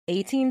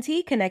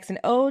AT&T connects an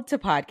ode to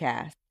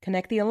podcasts.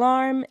 Connect the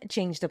alarm,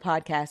 change the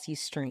podcast you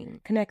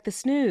stream. Connect the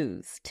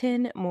snooze,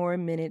 10 more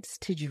minutes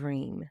to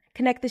dream.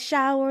 Connect the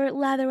shower,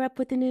 lather up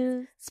with the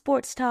news,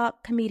 sports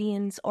talk,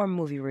 comedians, or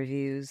movie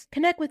reviews.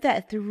 Connect with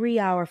that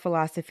 3-hour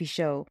philosophy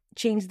show.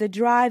 Change the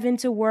drive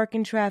into work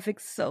and traffic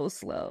so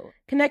slow.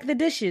 Connect the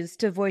dishes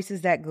to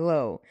voices that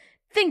glow.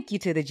 Thank you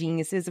to the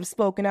geniuses of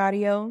spoken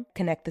audio.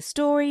 Connect the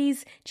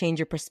stories, change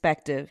your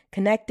perspective.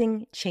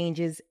 Connecting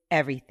changes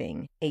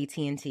everything.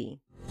 AT&T.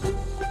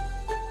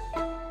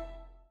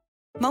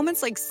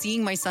 Moments like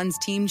seeing my son's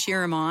team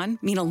cheer him on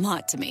mean a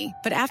lot to me.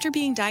 But after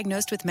being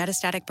diagnosed with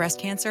metastatic breast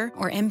cancer,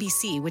 or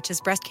MBC, which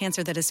is breast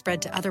cancer that has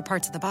spread to other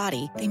parts of the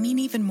body, they mean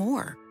even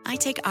more. I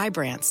take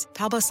Ibrance,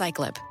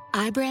 palbociclib.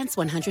 Ibrance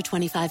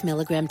 125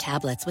 milligram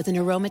tablets with an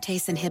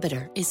aromatase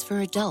inhibitor is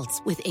for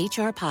adults with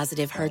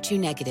HR-positive,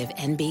 HER2-negative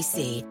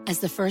NBC as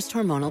the first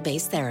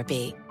hormonal-based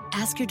therapy.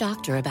 Ask your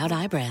doctor about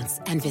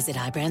Ibrance and visit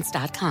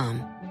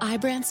Ibrance.com.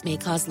 Ibrance may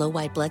cause low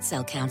white blood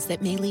cell counts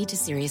that may lead to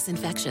serious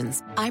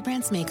infections.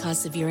 Ibrance may cause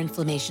severe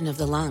inflammation of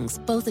the lungs.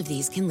 Both of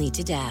these can lead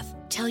to death.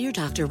 Tell your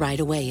doctor right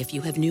away if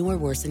you have new or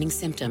worsening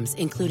symptoms,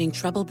 including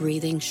trouble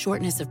breathing,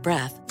 shortness of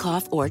breath,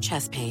 cough, or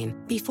chest pain.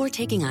 Before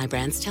taking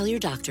Ibrance, tell your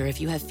doctor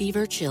if you have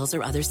fever, chills,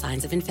 or other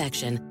signs of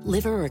infection,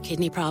 liver or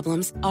kidney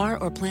problems, are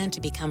or plan to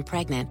become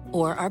pregnant,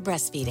 or are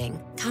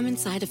breastfeeding. Common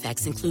side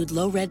effects include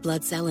low red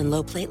blood cell and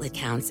low platelet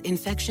counts,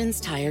 infections,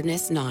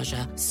 tiredness,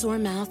 nausea, sore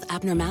mouth,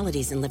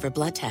 abnormalities in liver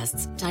blood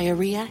tests,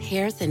 diarrhea,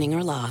 hair thinning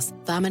or loss,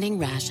 vomiting,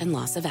 rash, and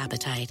loss of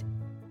appetite.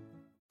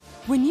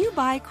 When you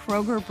buy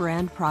Kroger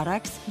brand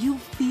products, you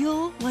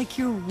feel like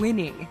you're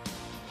winning.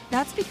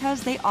 That's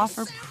because they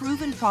offer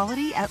proven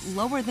quality at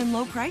lower than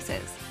low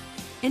prices.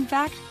 In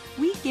fact,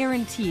 we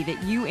guarantee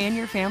that you and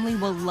your family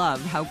will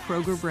love how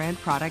Kroger brand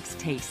products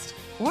taste,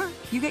 or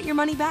you get your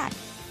money back.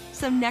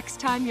 So next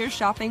time you're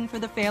shopping for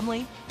the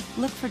family,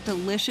 look for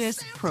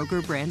delicious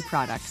Kroger brand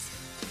products,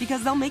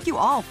 because they'll make you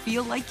all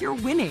feel like you're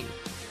winning.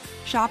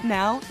 Shop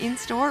now,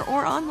 in-store,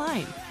 or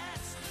online.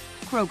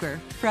 Kroger,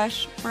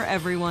 fresh for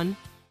everyone.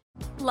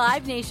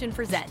 Live Nation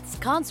presents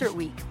Concert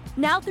Week.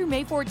 Now through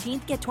May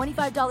 14th, get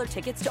 $25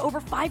 tickets to over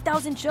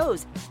 5,000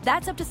 shows.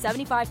 That's up to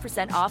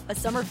 75% off a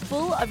summer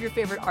full of your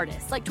favorite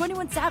artists like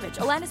 21 Savage,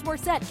 Alanis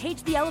Morissette,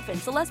 Cage the Elephant,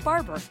 Celeste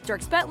Barber,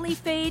 Dierks Bentley,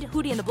 Fade,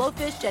 Hootie and the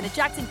Blowfish, Janet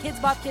Jackson,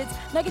 Kidz Bop Kids,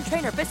 Meghan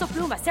Trainor, Peso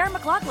Pluma, Sarah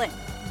McLachlan.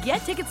 Get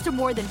tickets to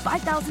more than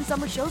 5,000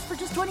 summer shows for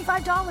just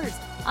 $25.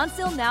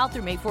 Until now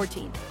through May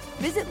 14th.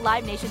 Visit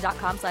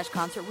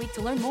LiveNation.com/Concert Week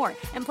to learn more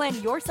and plan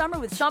your summer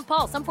with Sean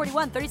Paul, Sum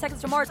 41, 30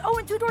 Seconds to Mars,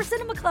 and Two Door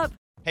Cinema Club.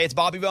 Hey, it's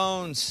Bobby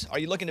Bones. Are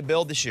you looking to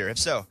build this year? If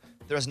so,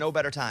 there is no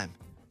better time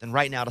than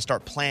right now to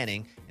start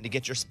planning and to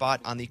get your spot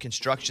on the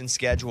construction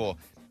schedule.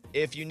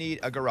 If you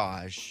need a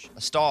garage,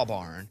 a stall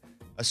barn,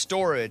 a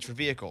storage for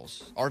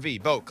vehicles,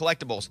 RV, boat,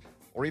 collectibles,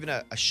 or even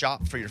a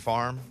shop for your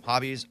farm,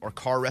 hobbies, or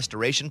car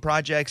restoration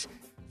projects,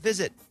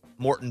 visit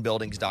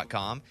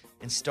MortonBuildings.com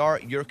and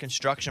start your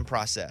construction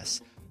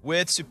process.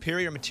 With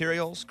superior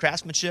materials,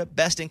 craftsmanship,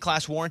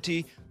 best-in-class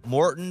warranty,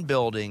 Morton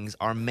Buildings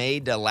are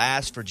made to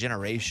last for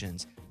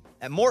generations.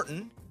 At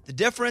Morton, the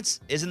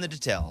difference is in the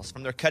details.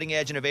 From their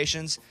cutting-edge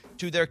innovations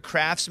to their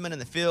craftsmen in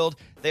the field,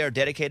 they are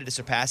dedicated to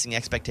surpassing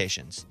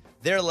expectations.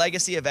 Their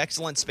legacy of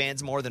excellence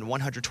spans more than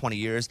 120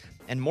 years,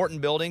 and Morton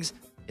Buildings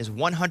is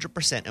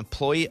 100%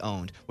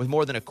 employee-owned with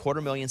more than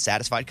 250,000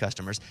 satisfied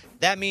customers.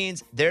 That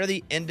means they're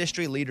the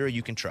industry leader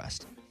you can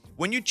trust.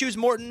 When you choose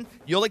Morton,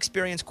 you'll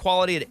experience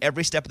quality at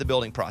every step of the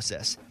building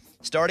process,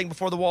 starting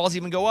before the walls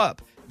even go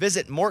up.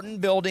 Visit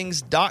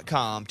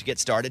MortonBuildings.com to get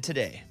started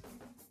today.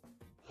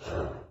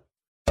 Well,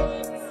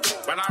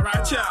 all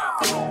right,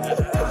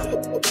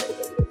 y'all.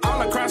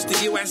 All across the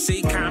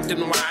USC, Compton,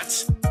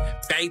 Watts,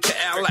 Bay to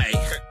LA,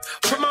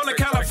 Pomona,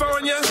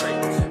 California,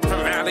 from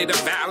valley to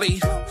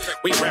valley,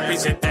 we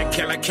represent that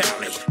killer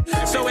Cali.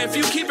 So if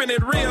you keeping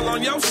it real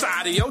on your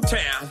side of your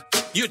town,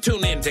 you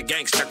tune in to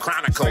Gangsta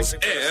Chronicles.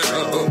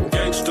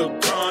 Gangsta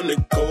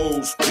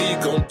Chronicles, we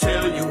gon'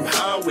 tell you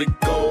how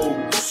it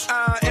goes.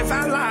 If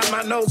I lie,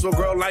 my nose will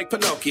grow like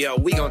Pinocchio.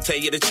 We gon' tell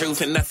you the truth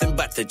and nothing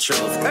but the truth.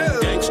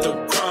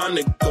 Gangsta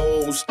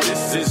Chronicles,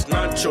 this is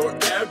not your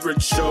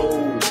average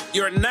show.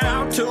 You're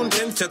now tuned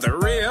into the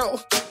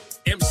real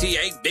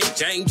MC8, Big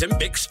James, and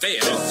Big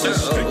Steel. This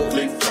is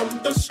strictly from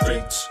the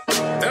streets.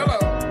 Hello,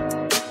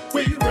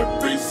 we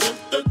represent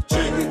the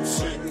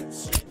James.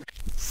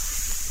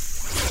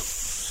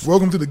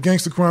 Welcome to the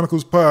Gangsta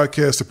Chronicles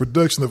podcast, a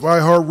production of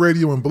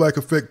iHeartRadio and Black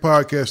Effect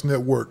Podcast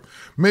Network.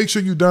 Make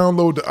sure you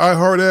download the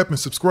iHeart app and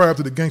subscribe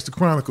to the Gangsta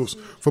Chronicles.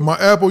 For my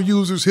Apple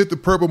users, hit the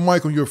purple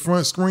mic on your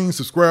front screen,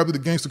 subscribe to the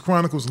Gangsta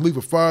Chronicles, and leave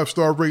a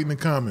 5-star rating and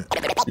comment.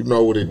 You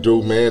know what it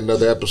do, man.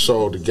 Another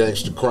episode of the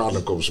Gangsta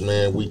Chronicles,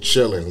 man. We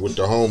chilling with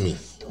the homie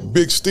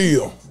Big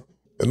Steel.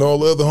 And all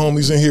the other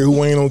homies in here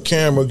who ain't on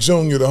camera,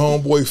 Junior, the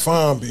homeboy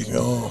Fombi,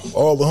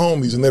 all the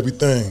homies and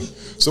everything.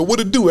 So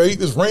what it do,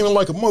 It's raining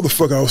like a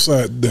motherfucker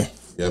outside today.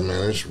 Yeah,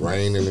 man, it's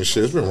raining and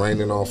shit. It's been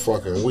raining all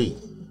fucking week.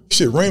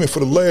 Shit raining for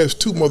the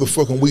last 2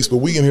 motherfucking weeks, but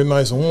we in here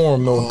nice and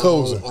warm though and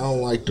cozy. I don't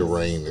like the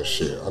rain and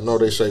shit. I know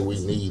they say we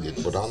need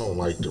it, but I don't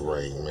like the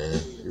rain, man.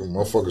 You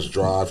motherfuckers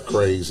drive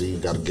crazy,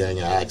 got a gang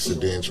of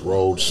accidents,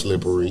 roads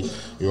slippery,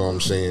 you know what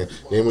I'm saying?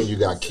 Then when you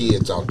got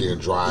kids out there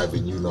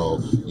driving, you know,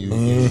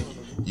 you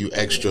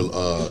extra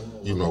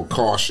you know,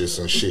 cautious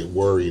and shit,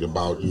 worried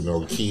about, you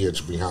know,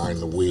 kids behind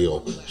the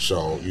wheel.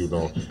 So, you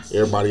know,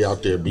 everybody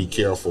out there be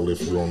careful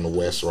if you're on the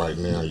west right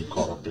now, you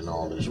caught up in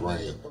all this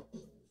rain.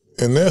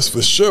 And that's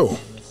for sure.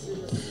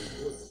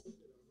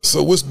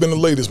 So what's been the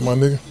latest, my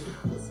nigga?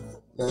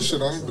 Man,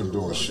 shit, I ain't been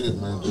doing shit,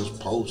 man. Just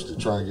posted,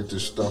 trying to get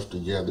this stuff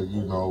together,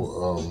 you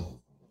know.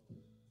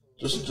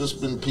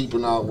 Just been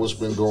peeping out what's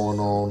been going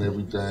on,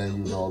 everything,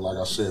 you know. Like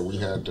I said, we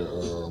had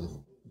the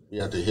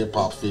Hip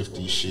Hop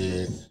 50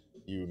 shit,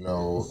 you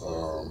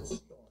know.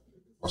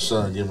 My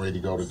son getting ready to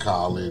go to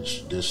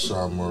college this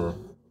summer.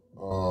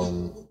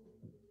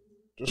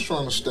 Just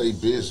trying to stay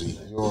busy,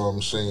 you know what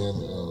I'm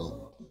saying?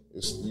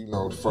 It's, you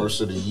know, the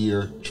first of the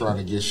year, trying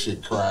to get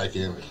shit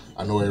cracking.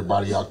 I know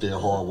everybody out there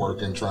hard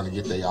working, trying to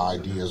get their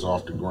ideas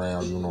off the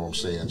ground, you know what I'm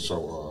saying?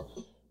 So,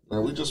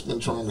 man, we just been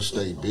trying to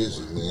stay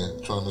busy,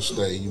 man. Trying to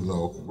stay, you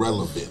know,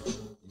 relevant.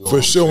 You know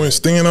for sure, and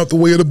staying out the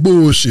way of the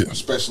bullshit.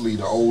 Especially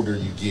the older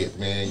you get,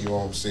 man, you know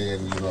what I'm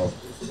saying? You know,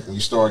 when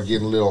you start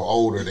getting a little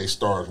older, they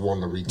start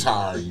wanting to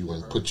retire you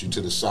and put you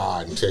to the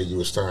side and tell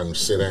you it's time to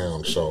sit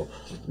down. So,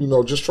 you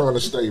know, just trying to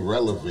stay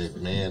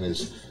relevant, man,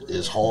 is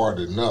hard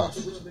enough.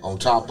 On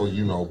top of,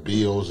 you know,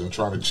 bills and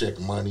trying to check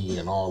money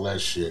and all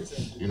that shit.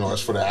 You know,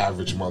 that's for the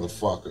average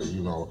motherfucker.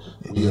 You know,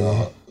 we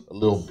are a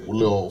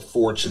little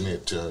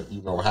fortunate to,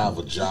 you know, have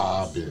a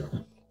job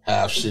and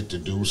have shit to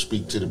do,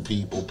 speak to the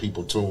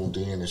people tuned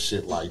in and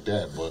shit like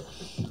that. But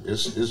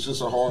it's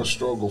just a hard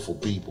struggle for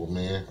people,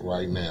 man,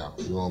 right now.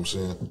 You know what I'm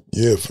saying?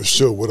 Yeah, for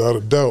sure, without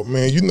a doubt,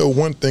 man. You know,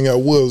 one thing I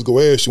was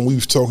going to ask you, we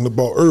was talking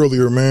about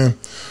earlier, man.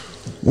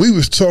 We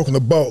was talking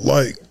about,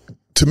 like,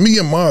 to me,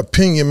 in my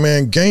opinion,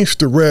 man,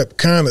 gangster rap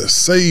kind of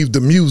saved the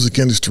music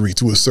industry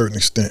to a certain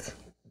extent.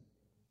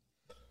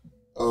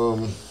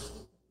 I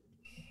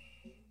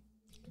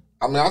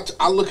mean,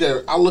 I look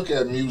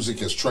at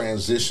music as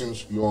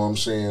transitions. You know what I'm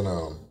saying?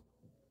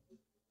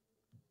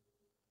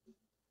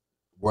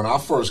 When I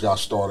first got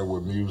started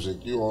with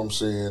music, you know what I'm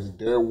saying,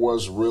 there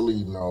was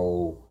really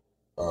no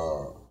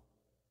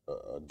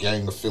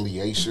gang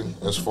affiliation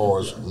as far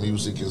as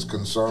music is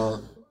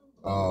concerned.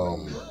 A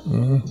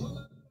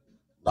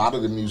lot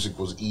of the music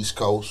was East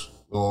Coast.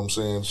 You know what I'm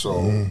saying?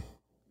 So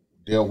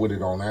dealt with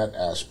it on that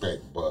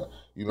aspect, but.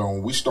 You know,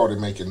 when we started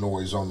making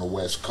noise on the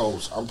West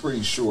Coast, I'm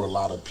pretty sure a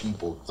lot of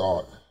people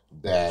thought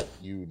that,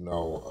 you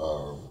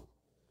know,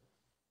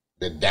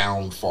 the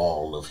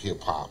downfall of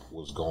hip-hop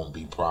was going to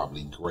be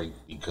probably great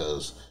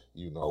because,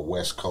 you know,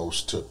 West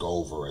Coast took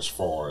over as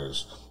far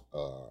as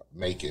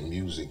making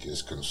music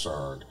is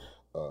concerned.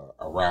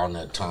 Around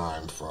that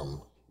time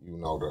from, you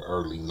know, the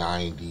early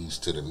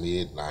 90s to the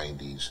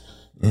mid-90s,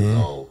 you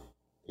know,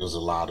 there's a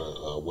lot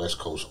of West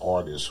Coast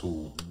artists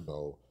who, you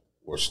know,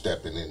 were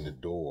stepping in the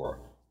door.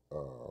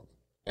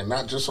 And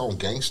not just on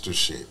gangster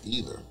shit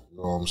either. You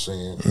know what I'm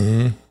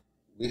saying?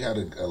 We had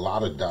a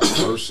lot of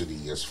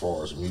diversity as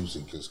far as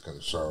music is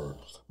concerned.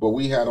 But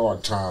we had our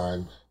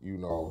time, you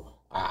know,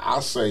 I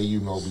say, you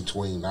know,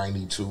 between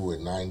 92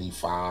 and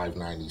 95,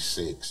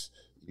 96,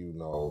 you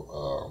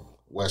know,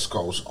 West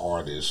Coast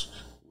artists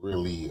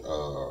really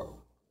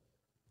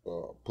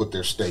put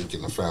their stake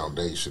in the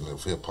foundation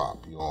of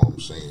hip-hop, you know what I'm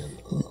saying?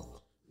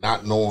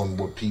 Not knowing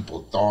what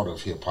people thought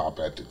of hip-hop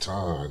at the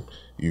time,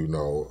 you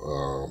know,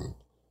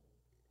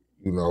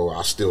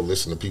 I still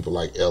listen to people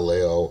like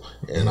LL,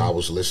 and I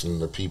was listening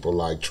to people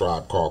like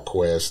Tribe Called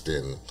Quest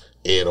and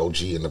Ed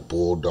OG and the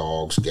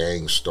Bulldogs,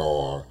 Gang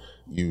Starr,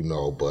 you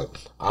know, but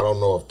I don't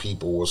know if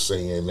people were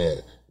saying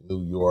that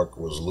New York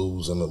was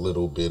losing a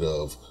little bit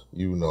of,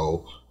 you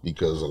know,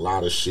 because a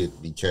lot of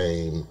shit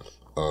became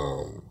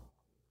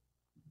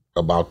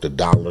about the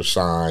dollar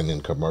sign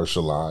and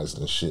commercialized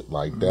and shit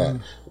like that.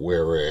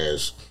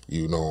 Whereas,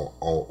 you know,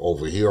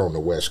 over here on the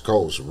West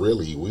Coast,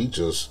 really,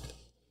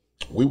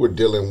 we were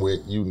dealing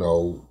with, you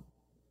know,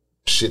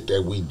 shit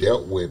that we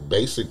dealt with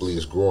basically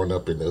is growing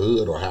up in the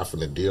hood or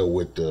having to deal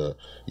with the,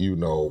 you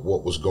know,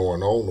 what was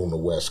going on the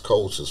West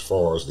Coast as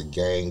far as the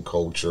gang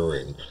culture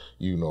and,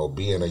 you know,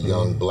 being a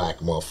young black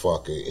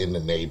motherfucker in the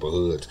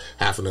neighborhoods,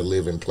 having to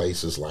live in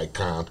places like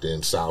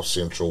Compton, South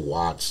Central,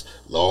 Watts,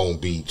 Long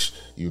Beach.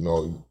 You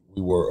know,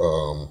 we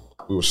were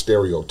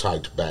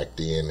stereotyped back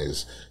then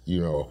as,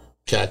 you know,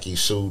 khaki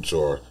suits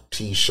or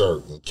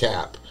T-shirt and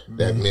cap.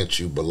 That meant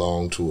you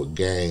belonged to a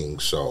gang.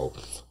 So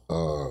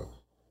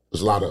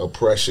there's a lot of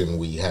oppression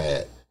we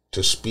had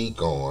to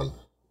speak on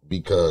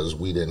because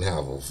we didn't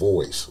have a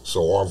voice.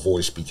 So our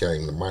voice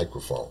became the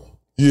microphone.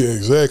 Yeah,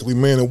 exactly,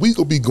 man. And we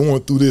gonna be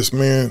going through this,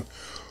 man,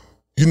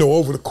 you know,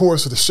 over the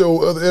course of the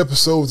show, other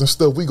episodes and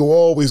stuff. We go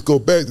always go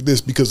back to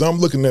this because I'm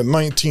looking at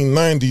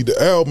 1990,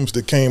 the albums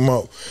that came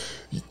out.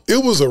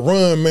 It was a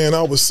run, man,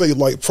 I would say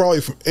like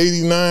probably from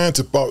 89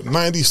 to about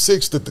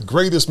 96 that the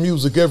greatest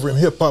music ever in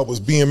hip-hop was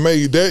being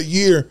made. That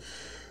year,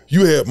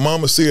 You had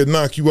Mama Said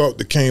Knock You Out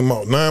that came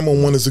out.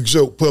 911 Is a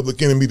Joke,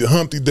 Public Enemy, The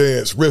Humpty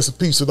Dance, Rest in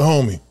Peace to the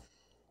Homie.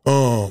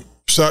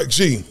 Shock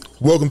G,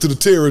 Welcome to the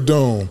Terror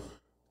Dome.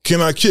 Can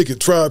I Kick It?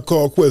 Tribe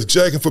Called Quest.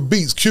 Jacking for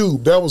Beats,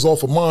 Cube. That was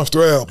off a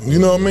Monster album. You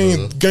know what I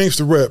mean?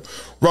 Gangster rap.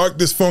 Rock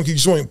This Funky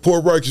Joint,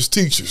 Poor Righteous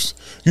Teachers.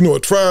 You know, A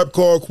Tribe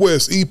Called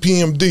Quest,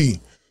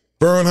 EPMD.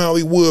 Burn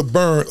Hollywood,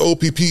 Burn,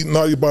 OPP,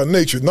 Naughty by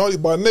Nature. Naughty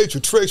by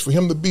Nature, Trex, for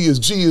him to be as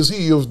G as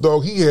he is,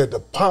 dog, he had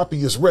the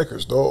poppiest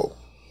records, dog.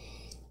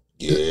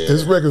 Yeah.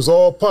 His records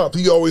all pop.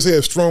 He always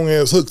had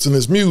strong-ass hooks in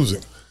his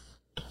music.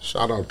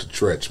 Shout out to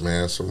Trex,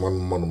 man.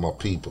 One of my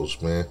peoples,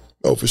 man.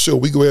 Oh, for sure.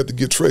 We go have to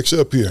get Trex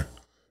up here.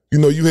 You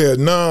know, you had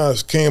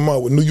Nas came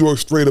out with New York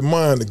Straight of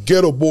Mind, the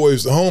Ghetto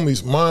Boys, the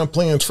homies, Mind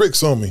Playing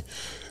Tricks on Me.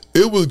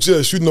 It was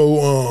just, you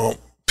know,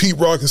 Pete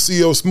Rock and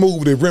CL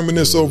Smooth, they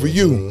reminisce over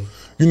you.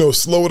 You know,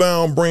 Slow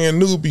Down, Brand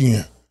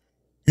Nubian.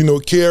 You know,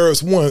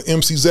 KRS-One,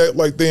 MCs Act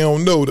Like They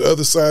Don't Know, The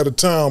Other Side of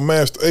Town,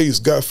 Master Ace,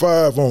 got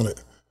 5 on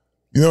it.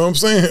 You know what I'm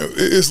saying?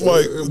 It's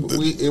like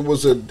it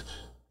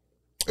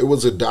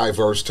was a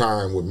diverse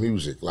time with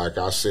music. Like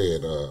I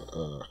said,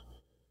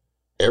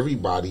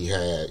 everybody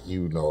had,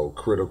 you know,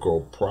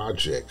 critical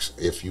projects,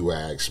 if you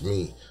ask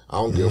me. I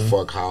don't give a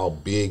fuck how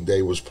big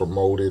they was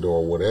promoted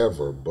or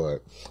whatever,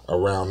 but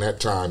around that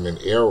time and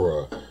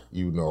era,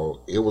 you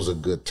know, it was a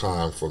good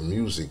time for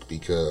music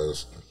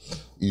because,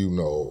 you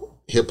know,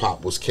 hip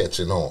hop was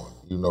catching on.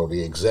 You know,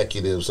 the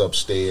executives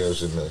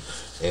upstairs and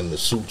the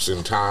suits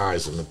and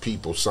ties and the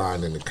people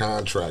signing the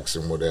contracts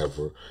and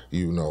whatever,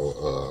 you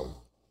know,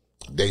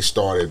 they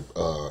started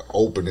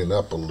opening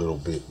up a little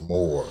bit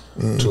more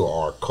to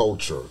our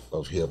culture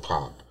of hip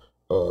hop,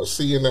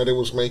 seeing that it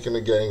was making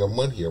a gang of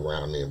money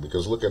around there.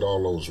 Because look at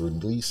all those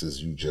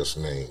releases you just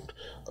named.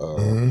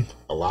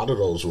 A lot of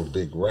those were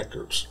big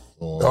records.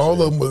 All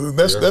of them.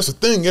 That's the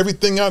thing.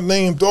 Everything I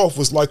named off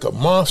was like a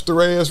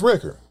monster ass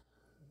record.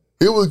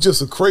 It was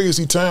just a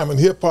crazy time in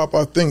hip hop,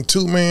 I think,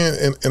 too,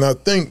 man. And I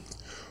think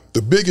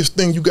the biggest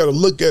thing you got to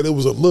look at, it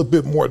was a little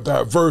bit more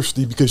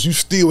diversity because you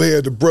still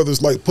had the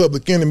brothers like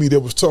Public Enemy that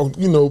was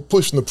talking, you know,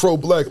 pushing the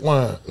pro-black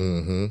line,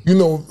 you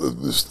know,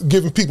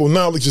 giving people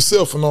knowledge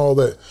yourself and all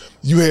that.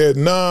 You had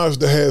Nas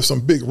that had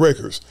some big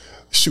records.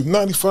 Shoot,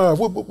 95,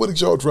 what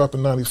did y'all drop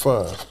in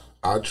 95?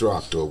 I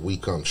dropped We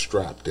Come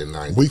Strapped in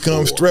 94. We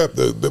Come Strapped,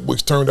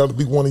 which turned out to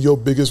be one of your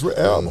biggest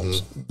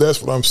albums.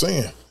 That's what I'm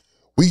saying.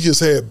 We just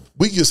had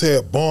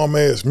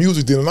bomb-ass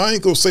music then. And I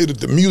ain't gonna say that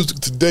the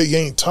music today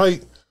ain't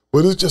tight,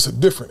 but it's just a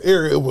different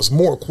era. It was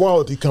more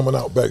quality coming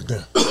out back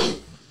then.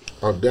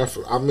 Oh,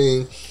 definitely. I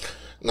mean,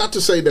 not to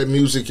say that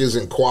music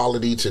isn't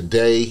quality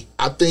today.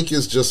 I think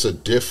it's just a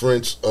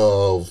difference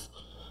of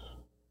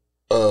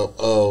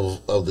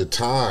the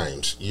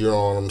times. You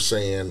know what I'm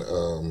saying?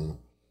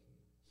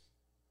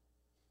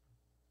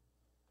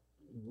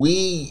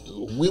 We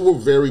were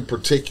very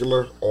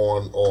particular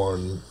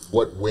on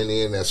what went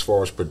in as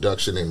far as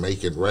production and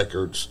making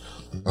records.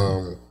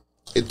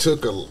 It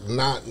took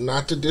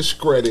not to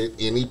discredit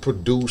any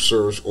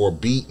producers or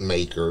beat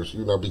makers,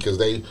 you know, because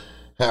they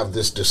have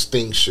this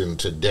distinction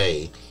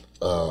today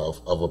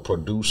of a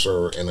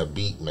producer and a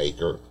beat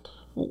maker,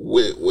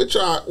 which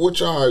I would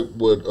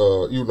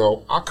you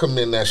know, I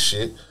commend that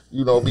shit,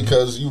 you know,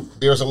 because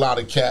there's a lot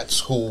of cats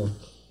who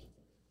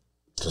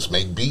just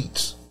make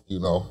beats, you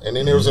know, and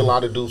then there's a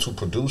lot of dudes who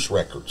produce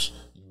records,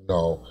 you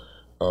know.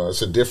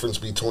 It's a difference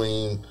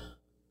between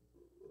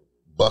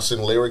busting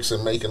lyrics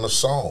and making a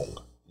song.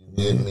 You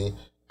get me?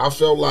 I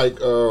felt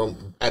like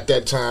at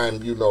that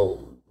time, you know,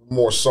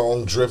 more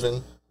song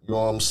driven. You know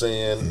what I'm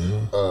saying?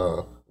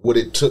 What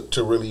it took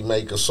to really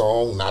make a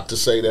song. Not to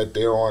say that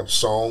there aren't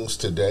songs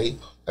today,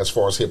 as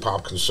far as hip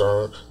hop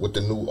concerned, with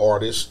the new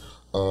artists.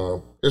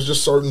 There's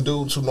just certain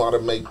dudes who know how to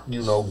make,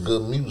 you know,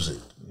 good music.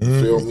 You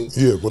feel me?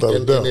 Yeah, without a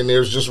doubt. And then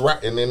there's just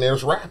and then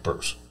there's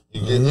rappers.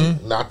 You get me?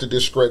 Not to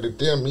discredit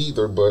them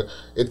either, but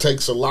it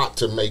takes a lot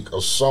to make a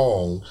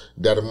song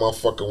that a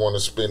motherfucker want to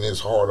spend his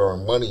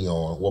hard-earned money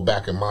on. Well,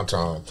 back in my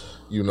time,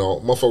 you know,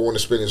 motherfucker want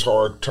to spend his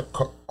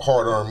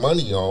hard-earned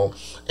money on,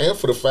 and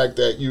for the fact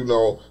that, you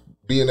know,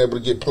 being able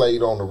to get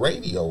played on the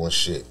radio and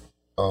shit.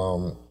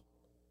 For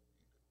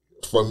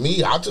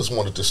me, I just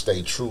wanted to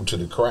stay true to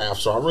the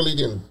craft, so I really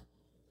didn't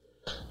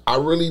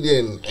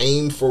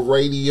aim for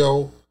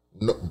radio,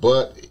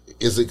 but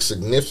is it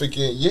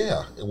significant?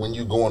 Yeah, when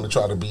you're going to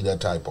try to be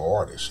that type of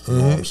artist. You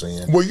know what I'm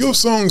saying? Well, your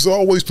songs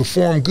always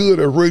perform good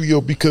at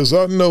radio because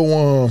I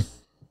know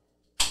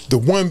the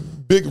one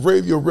big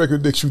radio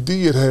record that you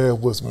did have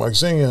was my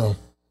jam,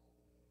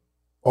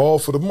 All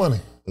for the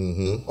Money.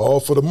 All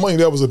for the Money.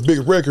 That was a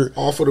big record.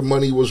 All for the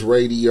Money was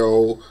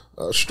radio.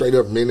 Straight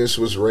Up Menace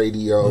was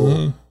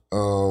radio.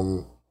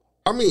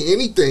 I mean,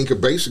 anything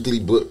could basically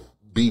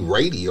be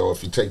radio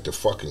if you take the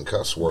fucking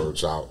cuss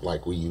words out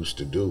like we used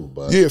to do.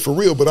 But yeah, for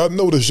real. But I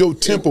noticed your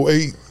tempo,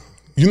 you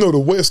know, the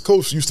West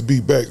Coast used to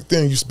be back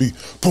then, used to be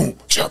boom,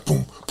 chop,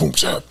 boom, boom,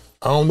 chop.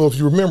 I don't know if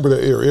you remember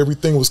that era.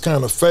 Everything was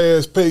kind of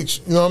fast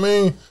paced, you know what I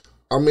mean?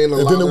 And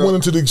then it went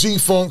into the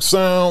G-Funk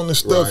sound and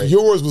stuff. Right.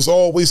 Yours was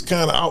always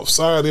kind of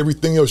outside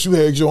everything else. You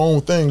had your own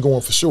thing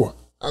going for sure.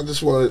 I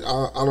just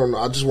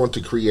want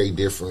to create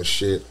different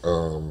shit.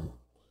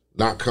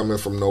 Not coming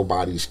from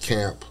nobody's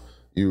camp,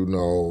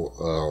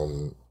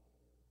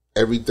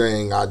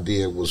 everything I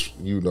did was,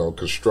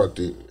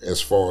 constructed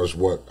as far as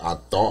what I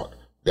thought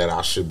that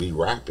I should be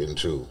rapping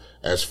to,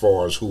 as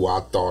far as who I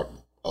thought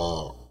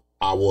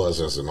I was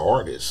as an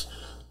artist.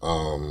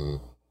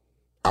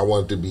 I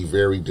wanted to be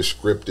very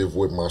descriptive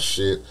with my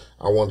shit.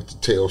 I wanted to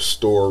tell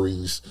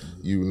stories,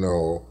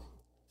 I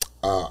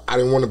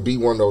didn't want to be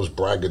one of those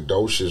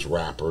braggadocious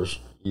rappers,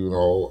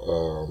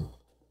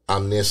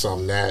 I'm this,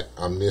 I'm that,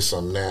 I'm this,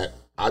 I'm that.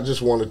 I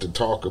just wanted to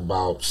talk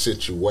about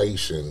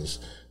situations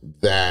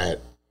that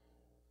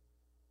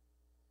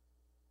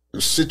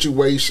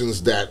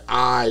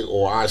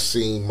I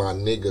seen my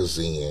niggas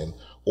in,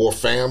 or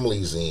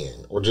families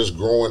in, or just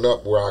growing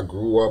up where I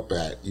grew up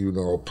at,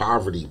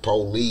 poverty,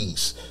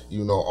 police,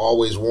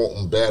 always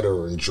wanting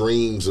better and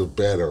dreams of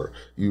better,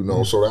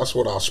 so that's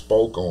what I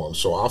spoke on.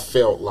 So I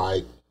felt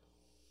like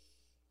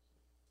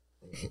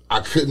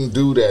I couldn't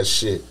do that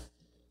shit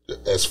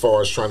as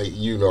far as trying to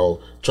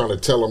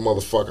tell a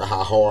motherfucker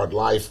how hard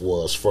life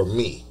was for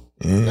me.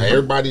 Mm-hmm. Now,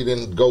 everybody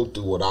didn't go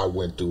through what I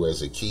went through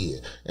as a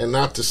kid. And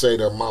not to say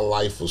that my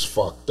life was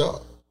fucked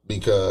up,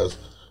 because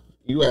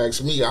you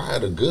ask me, I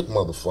had a good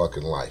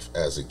motherfucking life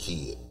as a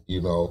kid,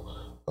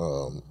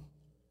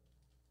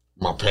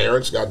 my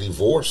parents got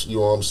divorced, you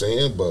know what I'm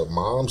saying? But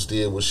mom's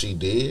did what she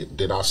did.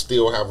 Did I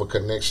still have a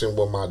connection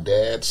with my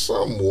dad?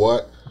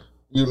 Somewhat,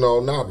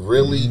 not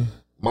really. Mm-hmm.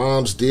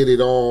 Moms did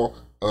it all.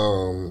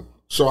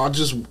 So I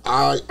just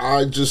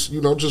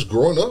just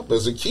growing up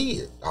as a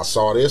kid. I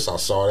saw this, I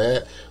saw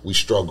that. We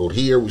struggled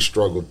here, we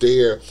struggled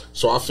there.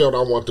 So I felt I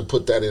wanted to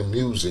put that in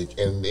music.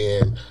 And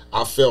then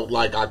I felt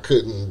like I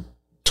couldn't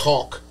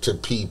talk to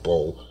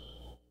people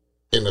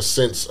in the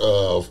sense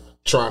of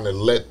trying to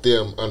let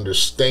them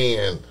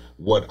understand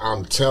what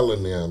I'm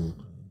telling them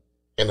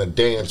in a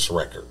dance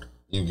record.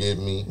 You get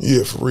me?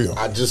 Yeah, for real.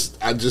 I just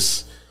I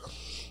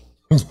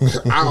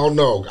don't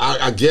know.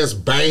 I guess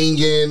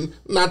banging,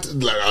 not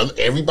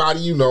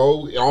everybody,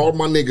 all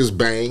my niggas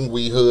bang.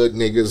 We hood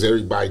niggas,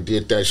 everybody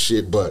did that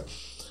shit. But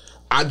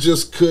I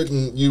just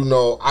couldn't,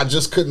 I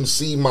just couldn't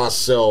see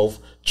myself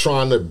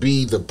trying to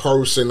be the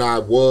person I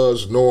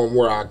was, knowing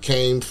where I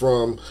came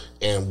from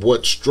and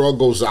what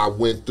struggles I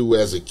went through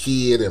as a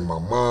kid, and my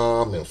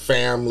mom and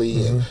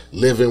family, and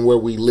living where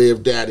we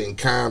lived at in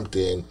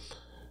Compton.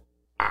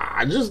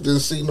 I just didn't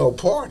see no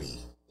party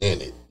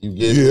in it. You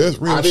get me? That's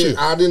real shit.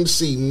 I didn't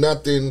see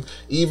nothing,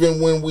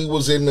 even when we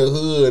was in the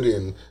hood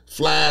and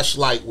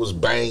Flashlight was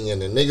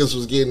banging and niggas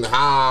was getting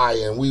high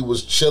and we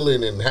was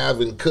chilling and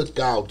having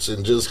cookouts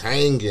and just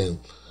hanging.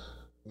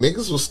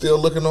 Niggas was still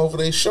looking over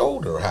their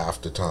shoulder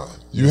half the time.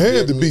 You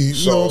had to be,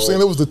 you know what I'm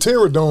saying? It was the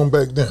Terror Dome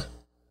back then.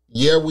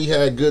 Yeah, we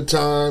had good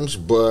times,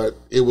 but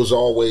it was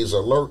always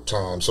alert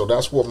time. So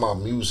that's what my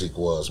music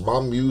was. My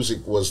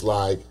music was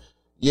like,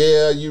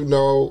 yeah,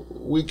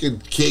 we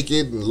could kick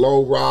it and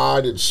low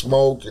ride and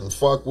smoke and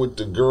fuck with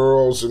the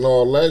girls and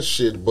all that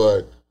shit,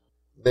 but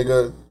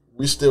nigga,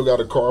 we still got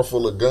a car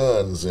full of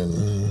guns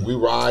and we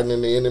riding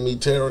in the enemy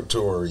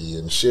territory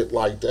and shit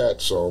like that.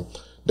 So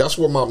that's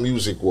what my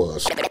music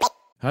was.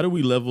 How do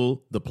we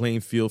level the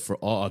playing field for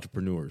all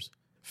entrepreneurs?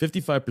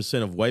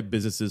 55% of white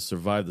businesses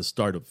survive the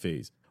startup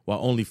phase, while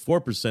only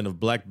 4% of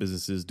black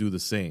businesses do the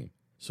same.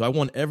 So I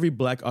want every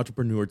black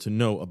entrepreneur to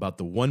know about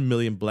the 1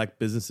 Million Black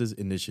Businesses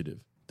Initiative.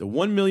 The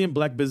 1 Million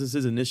Black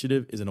Businesses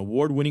Initiative is an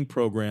award-winning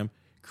program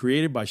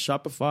created by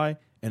Shopify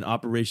and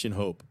Operation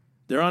Hope.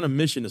 They're on a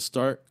mission to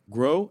start,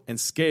 grow, and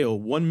scale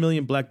 1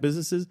 million black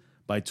businesses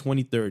by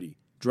 2030,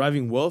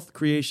 driving wealth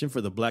creation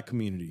for the black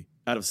community.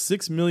 Out of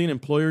 6 million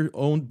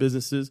employer-owned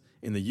businesses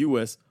in the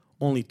U.S.,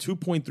 only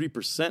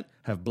 2.3%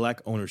 have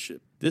black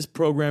ownership. This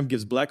program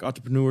gives black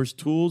entrepreneurs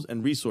tools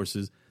and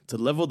resources to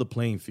level the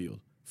playing field,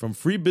 from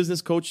free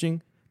business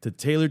coaching to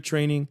tailored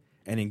training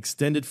and an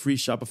extended free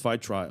Shopify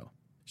trial.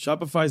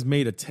 Shopify's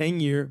made a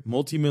 10-year,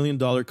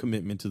 multi-million-dollar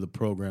commitment to the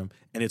program,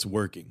 and it's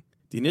working.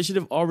 The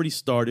initiative already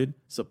started,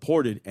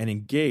 supported, and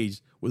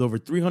engaged with over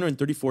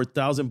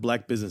 334,000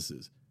 black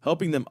businesses,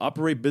 helping them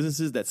operate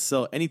businesses that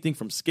sell anything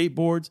from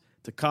skateboards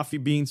to coffee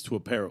beans to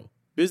apparel.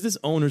 Business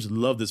owners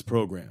love this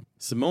program.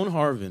 Simone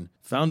Harvin,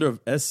 founder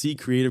of SC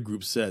Creative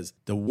Group, says,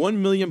 "The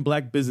 1 Million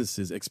Black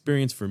Businesses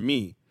experience for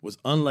me was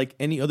unlike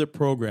any other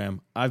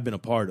program I've been a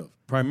part of,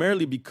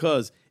 primarily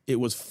because it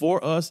was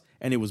for us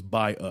and it was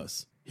by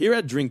us." Here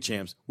at Drink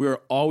Champs, we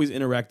are always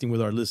interacting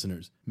with our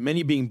listeners,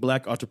 many being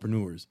black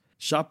entrepreneurs.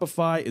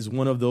 Shopify is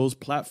one of those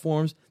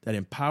platforms that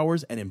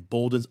empowers and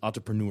emboldens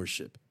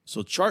entrepreneurship.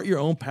 So chart your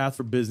own path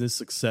for business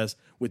success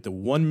with the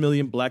 1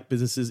 Million Black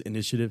Businesses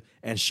Initiative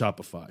and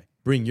Shopify.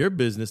 Bring your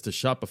business to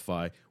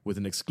Shopify with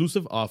an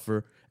exclusive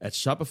offer at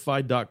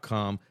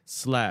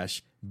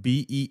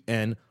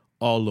shopify.com/BEN,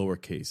 all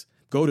lowercase.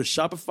 Go to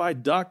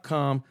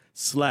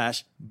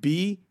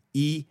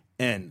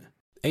shopify.com/BEN.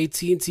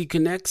 AT&T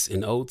connects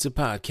an ode to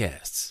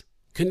podcasts.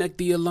 Connect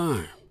the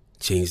alarm.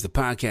 Change the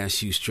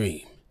podcast you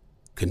stream.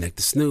 Connect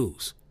the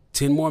snooze.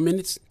 10 more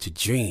minutes to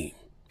dream.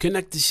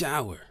 Connect the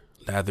shower.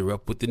 Lather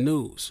up with the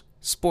news.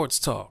 sports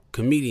talk,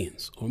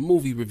 comedians, or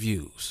movie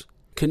reviews.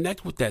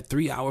 Connect with that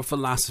 3-hour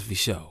philosophy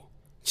show.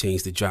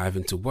 Change the drive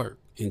into work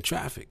in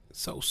traffic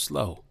so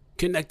slow.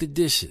 Connect the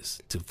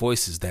dishes to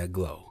voices that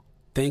glow.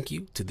 Thank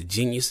you to the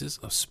geniuses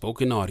of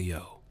spoken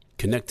audio.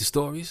 Connect the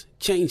stories,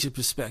 change your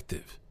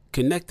perspective.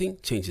 Connecting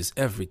changes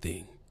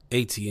everything.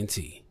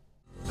 AT&T.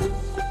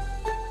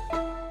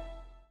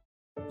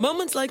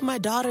 Moments like my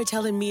daughter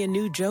telling me a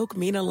new joke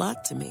mean a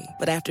lot to me.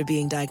 But after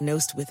being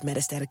diagnosed with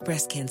metastatic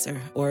breast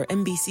cancer, or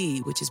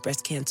MBC, which is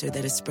breast cancer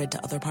that is spread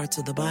to other parts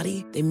of the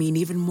body, they mean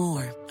even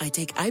more. I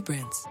take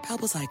Ibrance,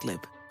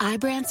 palbociclib.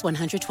 Ibrance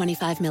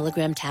 125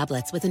 milligram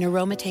tablets with an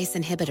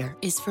aromatase inhibitor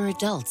is for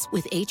adults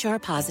with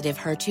HR-positive,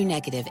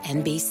 HER2-negative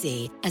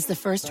MBC as the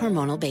first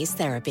hormonal-based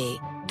therapy.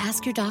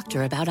 Ask your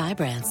doctor about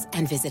Ibrance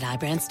and visit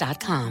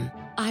Ibrance.com.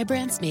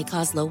 Ibrance may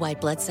cause low white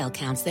blood cell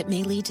counts that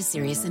may lead to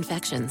serious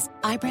infections.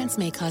 Ibrance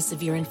may cause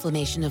severe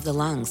inflammation of the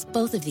lungs.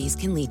 Both of these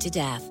can lead to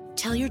death.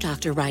 Tell your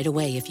doctor right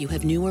away if you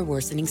have new or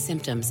worsening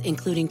symptoms,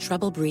 including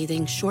trouble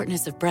breathing,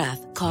 shortness of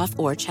breath, cough,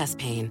 or chest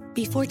pain.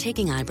 Before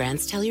taking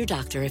Ibrance, tell your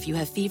doctor if you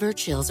have fever,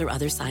 chills, or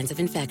other signs of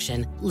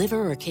infection,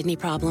 liver or kidney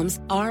problems,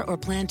 are or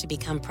plan to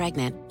become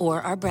pregnant,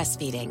 or are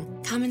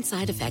breastfeeding. Common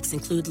side effects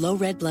include low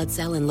red blood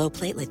cell and low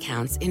platelet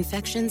counts,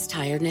 infections,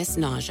 tiredness,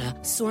 nausea,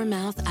 sore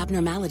mouth,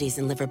 abnormalities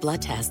in liver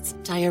blood tests,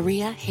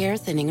 diarrhea, hair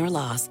thinning or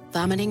loss,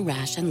 vomiting,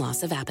 rash, and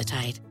loss of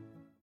appetite.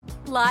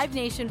 Live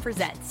Nation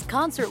presents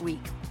Concert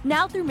Week.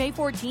 Now through May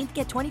 14th,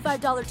 get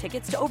 $25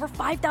 tickets to over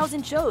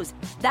 5,000 shows.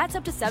 That's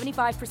up to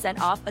 75%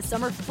 off a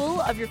summer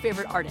full of your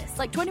favorite artists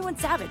like 21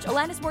 Savage,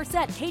 Alanis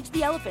Morissette, Cage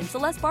the Elephant,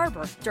 Celeste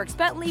Barber, Dierks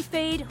Bentley,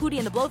 Fade, Hootie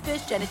and the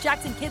Blowfish, Janet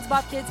Jackson, Kids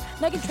Bop Kids,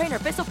 Meghan Trainor,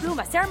 Peso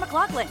Pluma, Sarah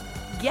McLachlan.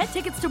 Get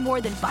tickets to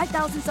more than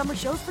 5,000 summer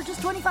shows for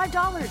just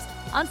 $25.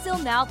 Until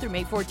now through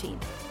May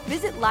 14th.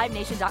 Visit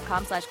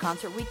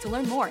LiveNation.com/Concert Week to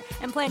learn more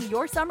and plan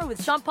your summer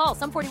with Sean Paul,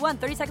 Sum 41,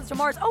 30 Seconds to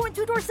Mars, and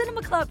Two Door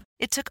Cinema Club.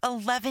 It took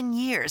 11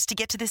 years to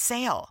get to this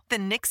sale. The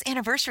Knix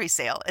Anniversary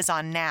Sale is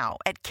on now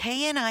at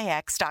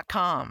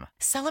KNIX.com.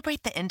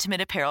 Celebrate the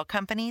intimate apparel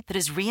company that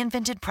has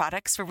reinvented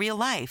products for real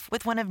life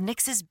with one of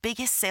Knix's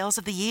biggest sales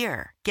of the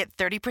year. Get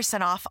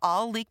 30% off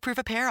all leak-proof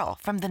apparel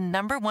from the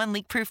 #1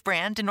 leak-proof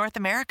brand in North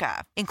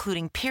America,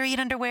 including period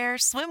underwear,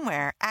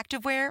 swimwear,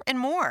 activewear, and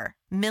more.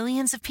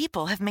 Millions of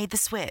people have made the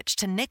switch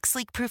to Knix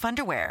leak-proof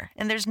underwear,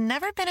 and there's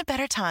never been a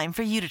better time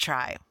for you to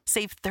try.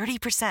 Save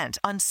 30%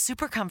 on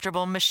super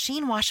comfortable,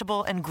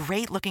 machine-washable, and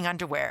great-looking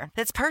underwear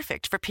that's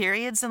perfect for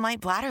periods and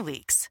light bladder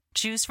leaks.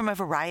 Choose from a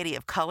variety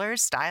of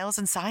colors, styles,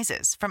 and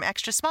sizes, from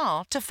extra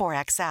small to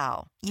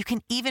 4XL. You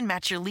can even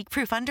match your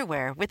leak-proof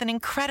underwear with an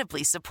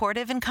incredibly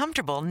supportive and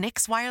comfortable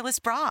Knix wireless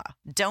bra.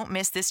 Don't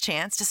miss this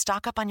chance to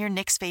stock up on your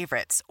Knix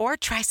favorites or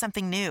try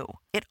something new.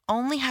 It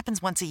only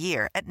happens once a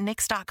year at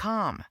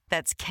Knix.com.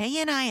 That's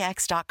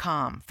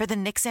KNIX.com for the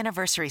Knix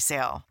Anniversary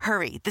Sale.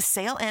 Hurry, the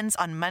sale ends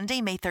on Monday,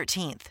 May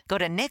 13th. Go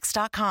to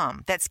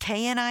Knix.com. That's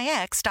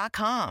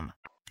KNIX.com.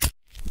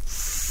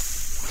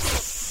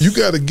 You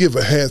got to give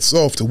a hats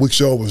off to what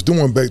y'all was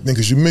doing back then,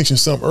 because you mentioned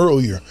something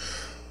earlier.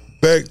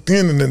 Back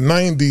then in the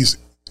 90s,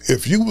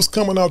 if you was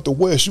coming out the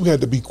West, you had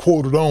to be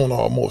quoted on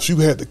almost. You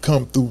had to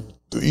come through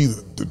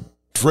either the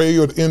Dre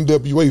or the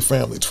NWA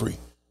family tree.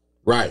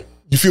 Right.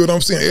 You feel what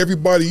I'm saying?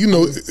 Everybody, you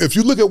know, if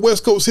you look at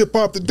West Coast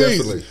hip-hop today,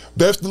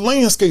 that's the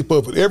landscape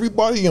of it.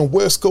 Everybody in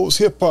West Coast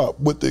hip-hop,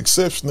 with the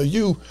exception of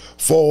you,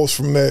 falls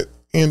from that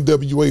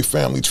NWA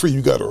family tree.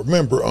 You got to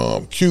remember,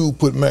 Cube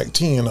put Mac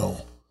 10 on.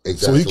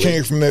 Exactly. So he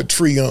came from that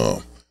tree.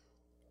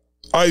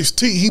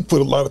 Ice-T, he put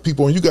a lot of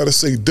people on. You got to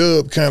say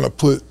Dub kind of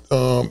put,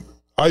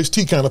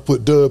 Ice-T kind of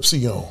put Dub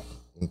C on.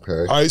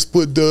 Okay. Ice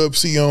put Dub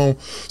C on.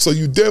 So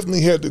you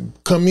definitely had to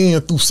come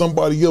in through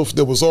somebody else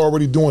that was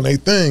already doing their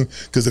thing,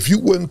 because if you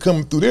wasn't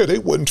coming through there, they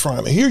wasn't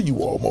trying to hear you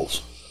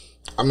almost.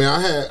 I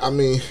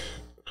mean,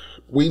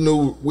 we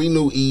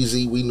knew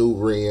Easy, we knew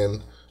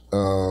Ren.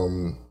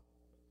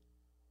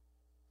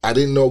 I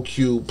didn't know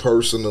Cube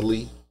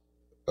personally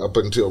up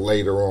until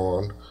later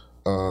on.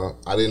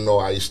 I didn't know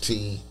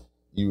Ice-T.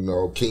 You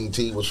know, King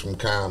T was from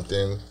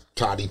Compton.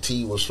 Toddy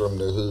T was from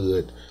the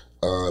hood.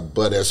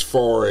 But as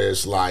far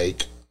as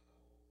like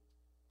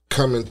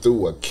coming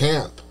through a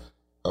camp,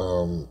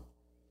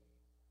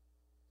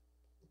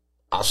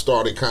 I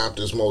started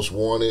Compton's Most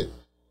Wanted.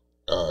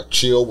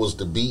 Chill was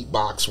the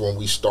beatbox when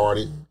we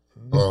started.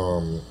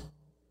 From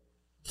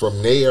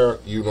there,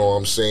 you know what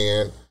I'm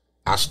saying,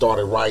 I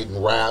started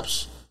writing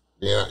raps.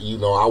 Yeah, you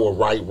know, I would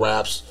write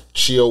raps.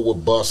 Chill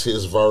would bust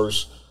his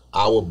verse.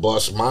 I would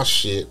bust my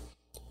shit.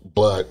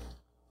 But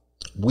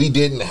we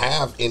didn't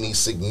have any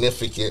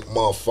significant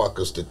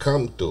motherfuckers to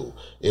come through.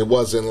 It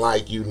wasn't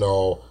like, you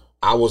know,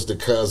 I was the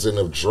cousin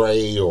of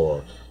Dre,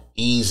 or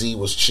Easy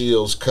was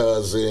Chill's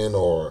cousin,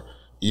 or,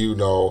 you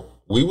know,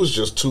 we was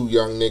just two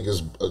young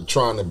niggas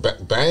trying to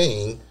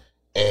bang,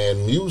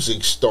 and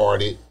music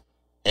started.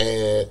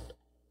 And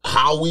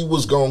how we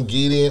was gonna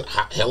get in,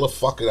 hella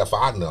fuck it if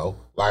I know.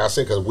 Like I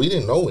said, because we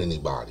didn't know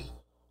anybody.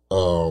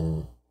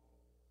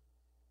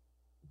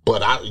 But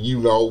But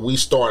we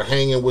start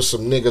hanging with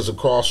some niggas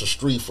across the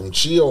street from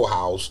Chill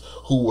House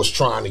who was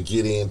trying to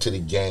get into the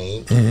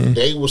game. Mm-hmm.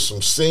 They was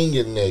some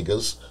singing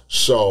niggas.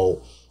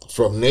 So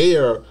from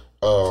there,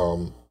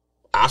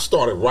 I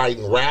started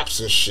writing raps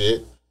and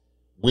shit.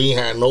 We ain't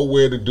had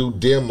nowhere to do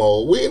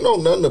demo. We ain't know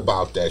nothing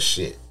about that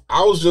shit.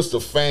 I was just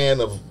a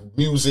fan of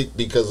music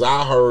because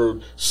I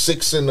heard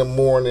 6 in the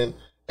Morning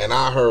and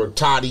I heard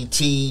Toddy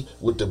T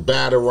with the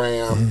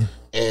Batarang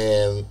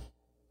and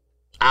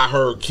I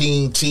heard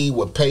King T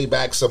with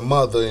Payback's a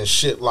Mother and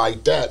shit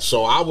like that.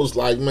 So I was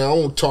like, man, I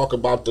want to talk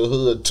about the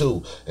hood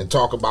too and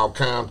talk about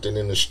Compton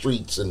and the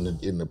streets and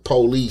the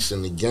police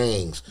and the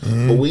gangs.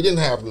 But we didn't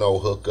have no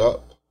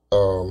hookup.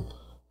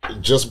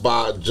 Just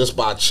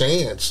by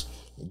chance,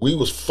 we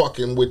was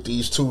fucking with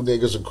these 2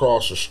 niggas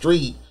across the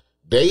street.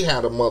 They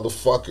had a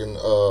motherfucking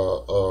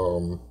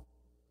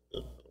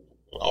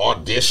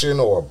audition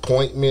or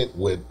appointment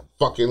with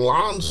fucking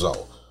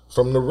Lonzo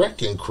from the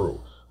Wrecking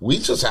Crew. We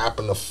just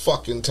happened to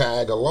fucking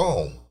tag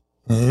along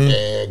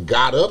and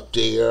got up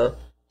there,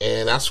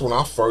 and that's when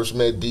I first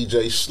met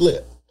DJ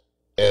Slip.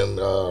 And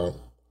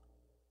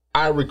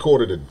I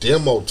recorded a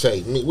demo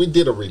tape. We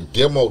did a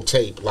demo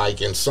tape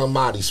like in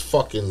somebody's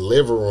fucking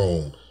living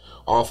room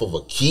off of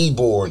a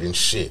keyboard and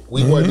shit.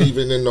 We wasn't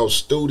even in no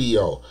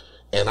studio.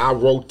 And I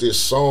wrote this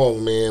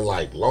song, man,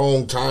 like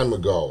long time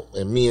ago.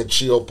 And me and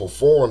Chill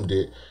performed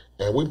it.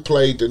 And we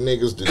played the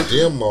niggas the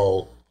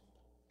demo.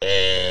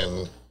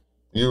 And,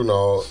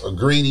 a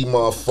greedy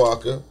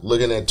motherfucker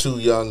looking at 2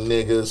 young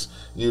niggas.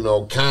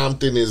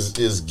 Compton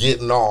is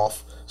getting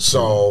off.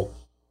 So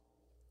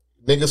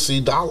niggas see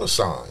dollar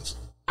signs.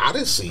 I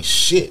didn't see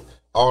shit.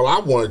 All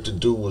I wanted to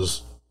do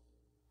was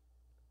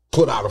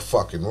put out a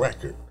fucking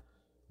record.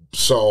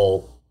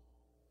 So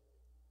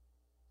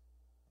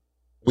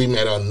we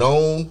met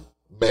Unknown,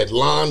 met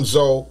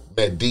Lonzo,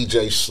 met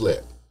DJ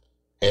Slip.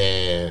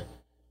 And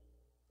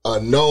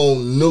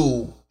Unknown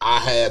knew I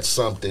had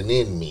something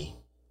in me.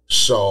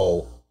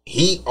 So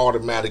he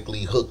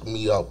automatically hooked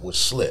me up with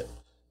Slip.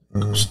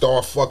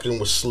 Start fucking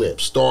with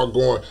Slip. Start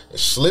going. And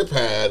Slip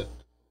had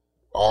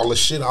all the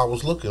shit I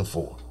was looking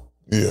for.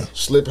 Yeah.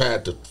 Slip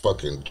had the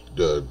fucking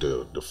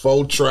the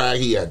 4-track,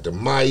 he had the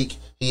mic,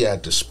 he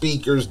had the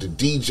speakers, the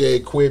DJ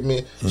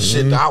equipment,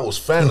 shit that I was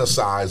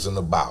fantasizing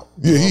about.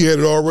 Yeah, he had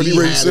it already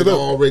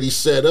already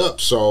set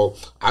up. So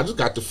I just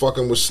got to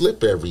fucking with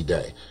Slip every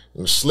day.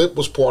 And Slip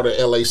was part of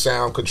LA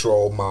Sound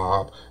Control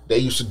Mob. They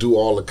used to do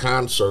all the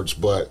concerts,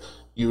 but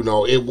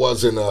it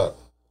wasn't a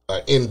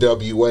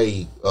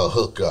NWA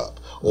hookup.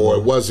 Or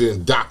it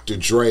wasn't Dr.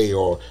 Dre,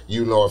 or,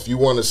 if you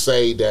want to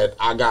say that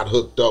I got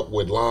hooked up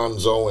with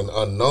Lonzo and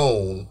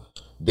Unknown,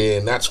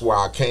 then that's where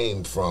I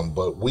came from.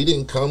 But we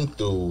didn't come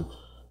through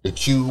the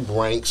Cube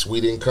ranks.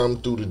 We didn't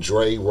come through the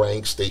Dre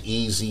ranks, the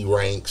Easy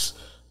ranks.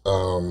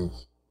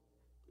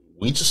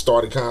 We just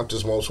started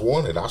Compton's Most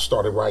Wanted. I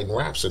started writing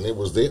raps, and it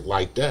was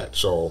like that.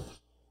 So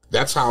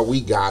that's how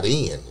we got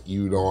in,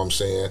 you know what I'm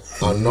saying?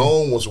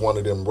 Unknown was one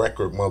of them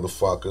record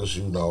motherfuckers,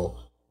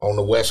 On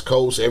the West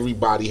Coast,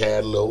 everybody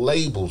had little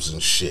labels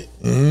and shit.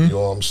 You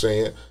know what I'm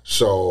saying?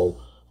 So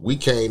we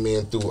came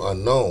in through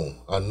Unknown.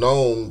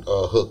 Unknown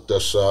hooked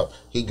us up.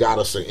 He got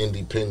us an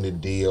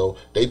independent deal.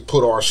 They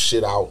put our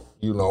shit out,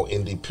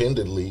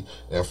 independently.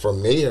 And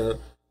from there,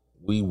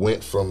 we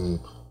went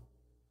from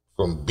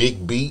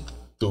Big Beat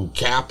through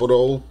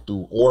Capitol,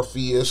 through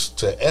Orpheus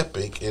to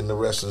Epic, and the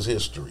rest is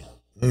history.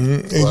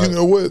 And you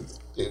know what?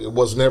 It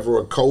was never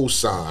a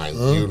cosign,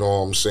 you know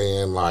what I'm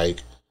saying?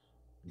 Like,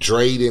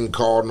 Dre didn't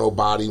call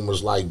nobody and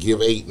was like,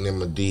 give 8 and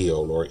them a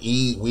deal. Or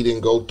we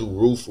didn't go through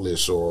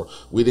Ruthless, or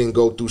we didn't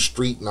go through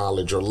Street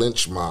Knowledge or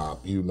Lynch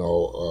Mob, We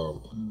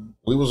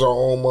was our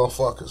own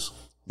motherfuckers.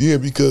 Yeah,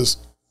 because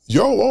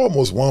y'all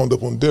almost wound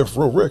up on Death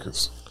Row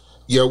Records.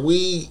 Yeah,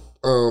 we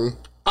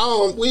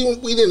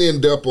didn't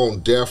end up on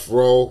Death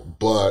Row,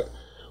 but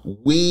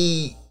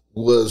we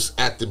was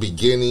at the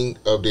beginning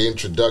of the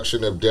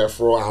introduction of Death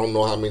Row. I don't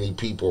know how many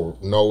people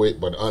know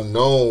it, but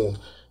Unknown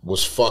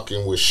was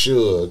fucking with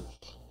Suge.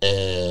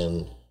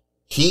 And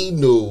he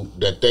knew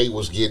that they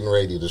was getting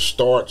ready to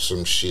start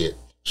some shit.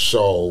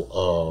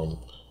 So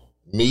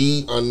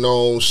me,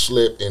 Unknown,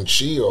 Slip, and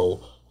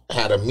Chill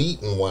had a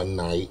meeting one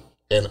night,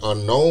 and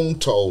Unknown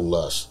told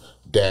us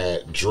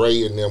that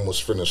Dre and them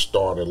was finna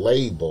start a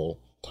label,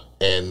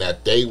 and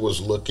that they was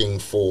looking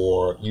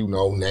for,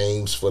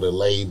 names for the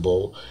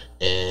label.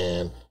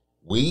 And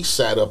we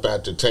sat up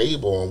at the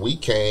table, and we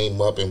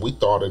came up, and we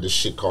thought of this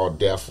shit called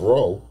Death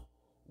Row,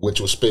 which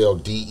was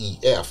spelled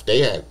DEF. They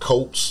had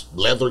coats,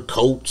 leather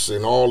coats,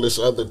 and all this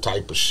other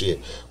type of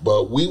shit.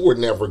 But we were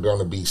never going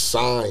to be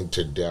signed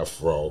to Death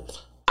Row.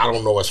 I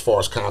don't know, as far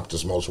as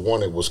Compton's Most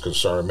Wanted was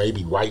concerned,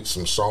 maybe write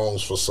some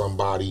songs for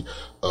somebody.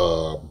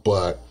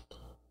 But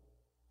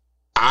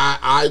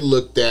I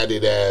looked at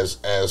it as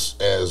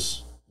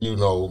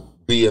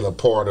being a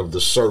part of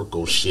the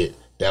circle shit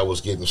that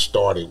was getting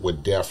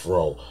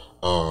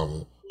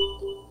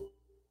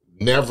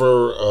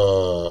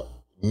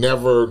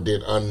never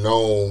did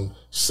Unknown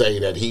say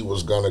that he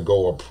was going to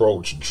go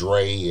approach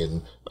Dre,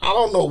 and I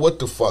don't know what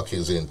the fuck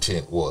his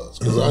intent was.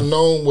 Because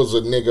Unknown was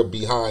a nigga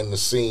behind the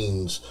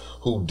scenes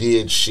who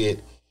did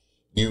shit,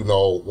 you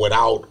know,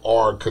 without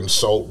our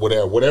consult,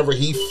 whatever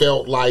he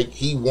felt like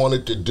he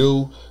wanted to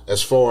do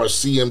as far as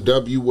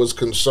CMW was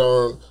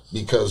concerned,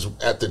 because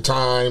at the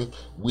time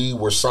we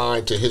were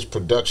signed to his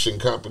production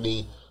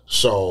company.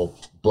 So,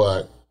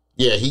 but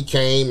yeah, he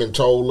came and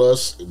told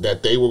us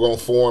that they were going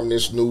to form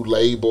this new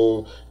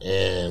label,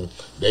 and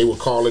they were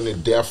calling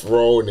it Death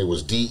Row, and it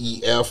was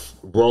DEF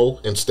Row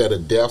instead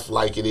of Def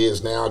like it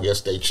is now. I guess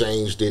they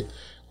changed it.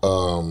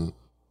 I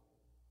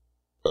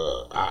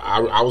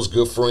was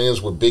good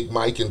friends with Big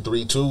Mike and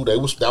 3-2.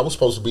 That was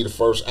supposed to be the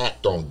first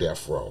act on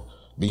Death Row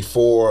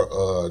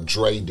before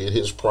Dre did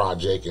his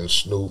project and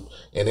Snoop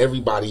and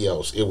everybody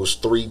else. It was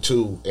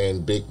 3-2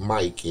 and Big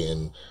Mike,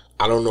 and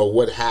I don't know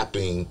what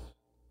happened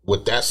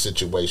with that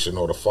situation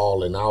or the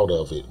falling out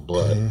of it,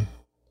 but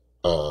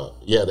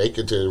yeah, they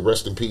could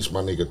rest in peace,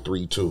 my nigga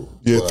 3-2.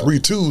 Yeah,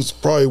 3-2 is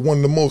probably one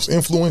of the most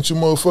influential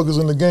motherfuckers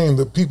in the game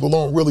that people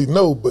don't really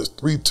know, but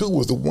 3-2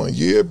 was the one.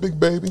 Yeah, big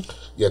baby.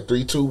 Yeah,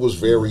 3-2 was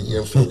very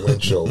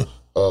influential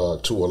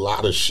to a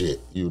lot of shit,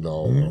 you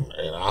know,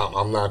 and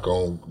I'm not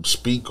going to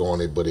speak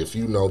on it, but if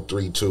you know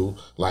 3-2,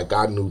 like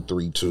I knew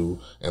 3-2,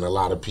 and a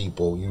lot of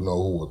people, you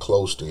know, who were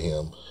close to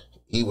him,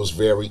 he was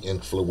very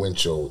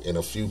influential in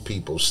a few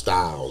people's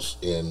styles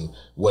in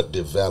what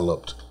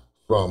developed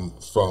from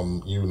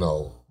you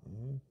know,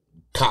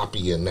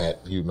 copying that,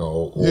 you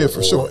know. Yeah,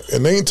 for sure.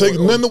 And they ain't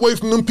taking nothing away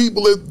from them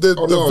people that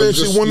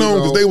eventually went on,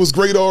 because they was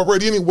great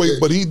already anyway. Yeah.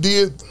 But he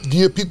did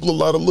give people a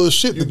lot of little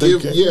shit that they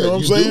can. Yeah, you know what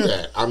I'm saying? Do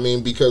that. I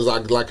mean, because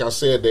like I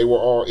said, they were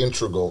all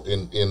integral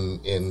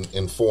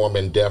in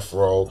forming Death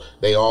Row.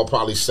 They all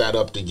probably sat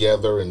up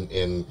together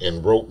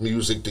and wrote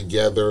music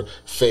together,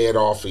 fed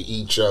off of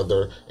each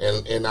other,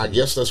 and I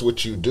guess that's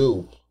what you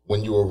do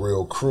when you're a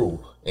real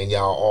crew and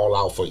y'all all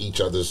out for each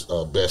other's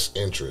best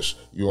interest.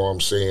 You know what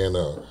I'm saying?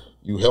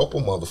 You help a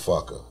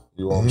motherfucker.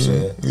 You know what I'm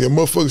saying? Yeah,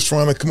 motherfuckers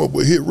trying to come up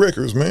with hit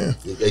records, man.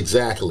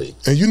 Exactly.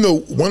 And you know,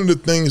 one of the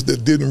things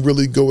that didn't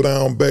really go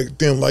down back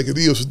then like it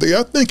is today,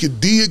 I think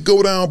it did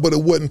go down, but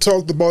it wasn't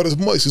talked about as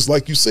much. It's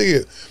like you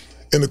said,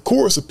 in the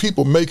course of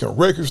people making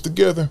records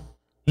together,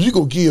 you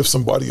go give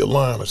somebody a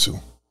line or two.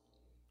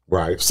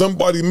 Right.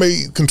 Somebody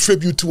may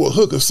contribute to a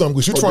hook or something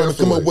because you're trying to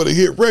come up with a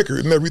hit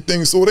record and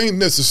everything. So it ain't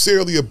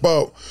necessarily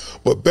about,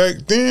 but back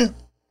then,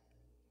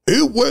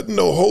 it wasn't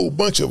a whole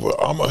bunch of,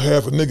 I'm going to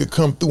have a nigga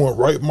come through and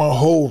write my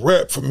whole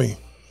rap for me.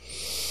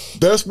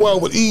 That's why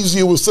with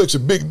Easy it was such a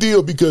big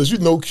deal, because, you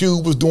know,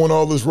 Cube was doing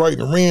all this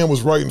writing, Ren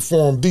was writing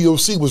for him,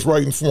 DOC was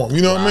writing for him,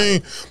 you know what I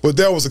mean? But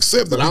that was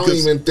accepted. But I don't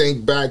even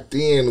think back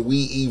then we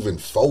even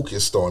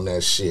focused on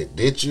that shit.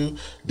 Did you?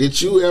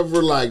 Did you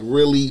ever, like,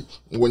 really,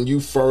 when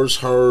you first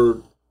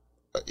heard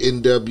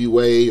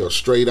NWA or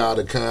Straight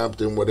Outta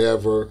Compton,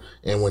 whatever,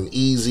 and when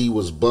Easy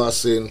was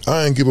bussing,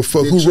 I ain't give a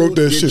fuck who wrote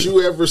that shit. Did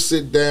you ever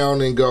sit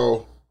down and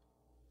go,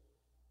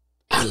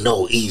 I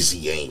know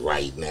Easy ain't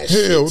writing that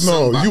shit? Hell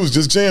no, you was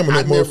just jamming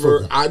that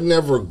motherfucker. I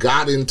never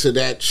got into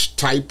that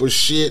type of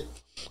shit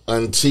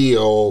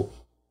until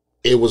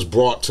it was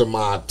brought to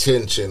my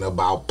attention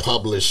about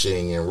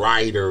publishing and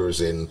writers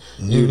and,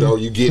 you know,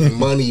 you getting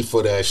money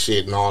for that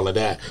shit and all of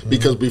that.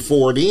 Because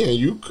before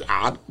then,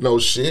 I know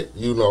shit,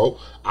 you know,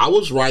 I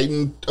was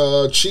writing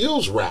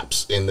Chill's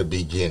raps in the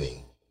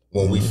beginning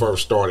when we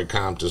first started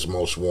Compton's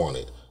Most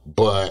Wanted.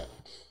 But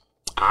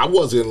I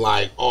wasn't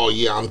like, oh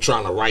yeah, I'm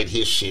trying to write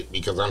his shit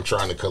because I'm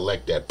trying to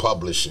collect that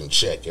publishing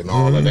check and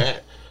all of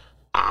that.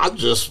 I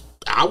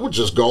would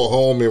just go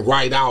home and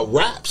write out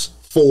raps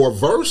for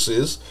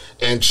verses,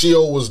 and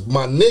Chill was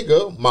my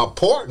nigga, my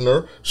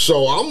partner.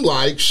 So I'm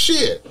like,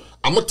 shit,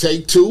 I'm gonna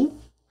take 2,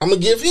 I'm gonna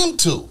give him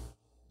 2.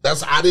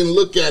 I didn't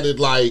look at it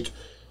like,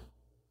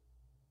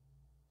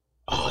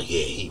 oh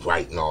yeah, he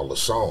writing all the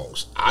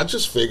songs. I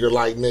just figured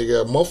like,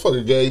 nigga, a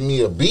motherfucker gave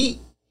me a beat.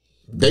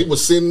 They would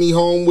send me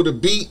home with a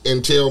beat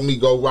and tell me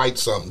go write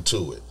something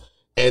to it.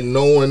 And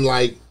knowing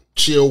like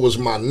Chill was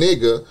my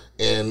nigga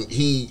and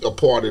he a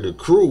part of the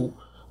crew,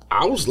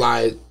 I was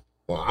like,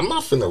 well, I'm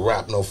not finna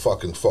rap no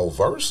fucking 4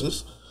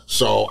 verses.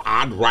 So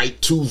I'd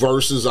write 2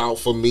 verses out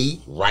for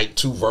me, write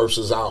 2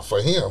 verses out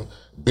for him.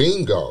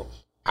 Bingo.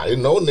 I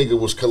didn't know a nigga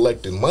was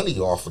collecting money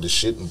off of the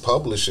shit and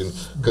publishing,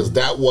 because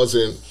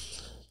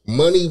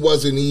money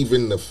wasn't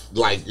even the,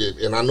 like,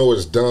 and I know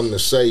it's dumb to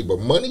say, but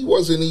money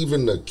wasn't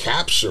even the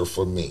capture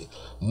for me.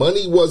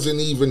 Money wasn't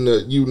even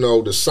the, you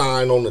know, the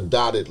sign on the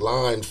dotted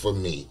line for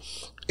me.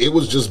 It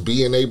was just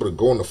being able to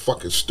go in the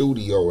fucking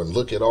studio and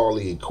look at all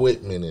the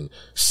equipment and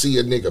see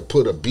a nigga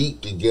put a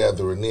beat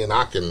together, and then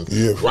I can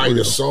write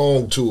a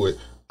song to it.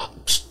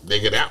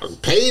 Nigga, that was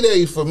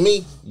payday for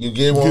me. You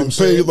get what I'm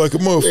saying? Paid like a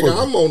motherfucker.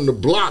 Nigga, I'm on the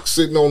block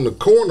sitting on the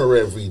corner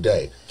every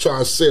day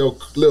trying to sell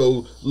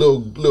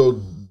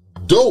little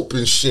dope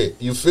and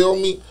shit. You feel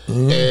me?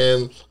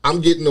 And I'm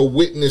getting to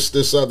witness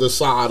this other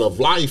side of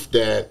life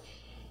that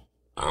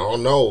I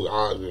don't know.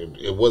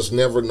 It was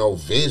never no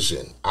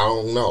vision. I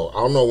don't know.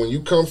 When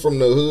you come from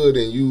the hood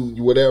and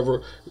you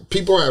whatever,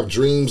 people have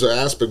dreams or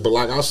aspect. But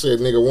like I said,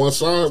 nigga,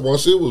 once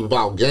it was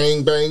about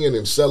gang banging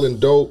and selling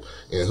dope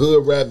and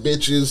hood rap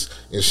bitches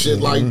and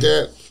shit like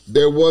that,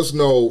 there was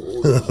no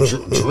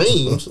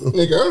dreams.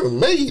 Nigga, I done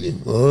made it.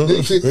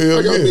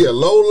 I got me a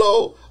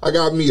Lolo. I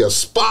got me a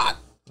Spot.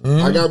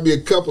 I got me a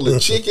couple of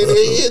chicken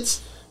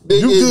heads.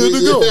 Nigga, you good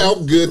to go.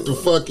 I'm good to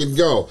fucking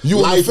go.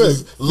 Life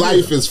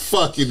is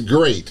fucking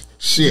great.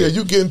 Shit. Yeah,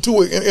 you get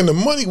into it. And the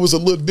money was a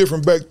little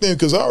different back then,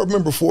 because I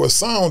remember for a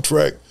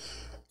soundtrack,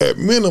 at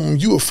minimum,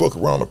 you would fuck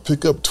around and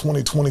pick up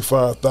 20,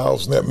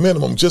 25,000 at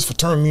minimum just for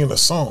turning in a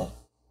song.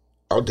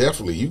 Oh,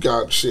 definitely. You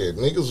got shit.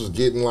 Niggas was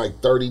getting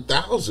like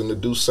 30,000 to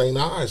do St.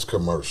 Ives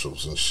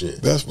commercials and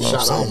shit. That's what I'm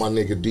saying. Shout out my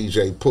nigga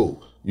DJ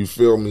Pooh. You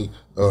feel me?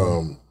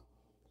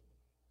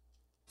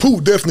 Pooh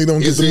definitely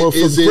don't get the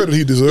motherfucking credit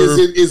he deserves.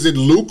 Is it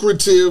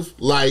lucrative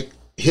like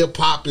hip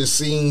hop is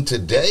seen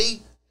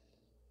today?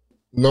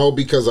 No,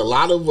 because a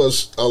lot of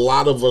us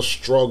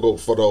struggled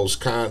for those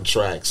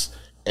contracts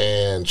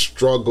and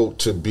struggled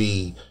to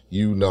be,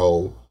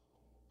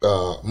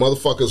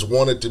 motherfuckers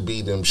wanted to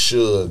be them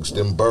Shugs,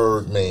 them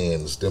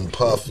Birdmans, them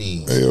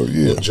Puffies,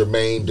 them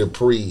Jermaine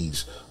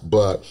Dupri's.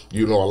 But,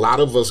 a lot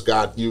of us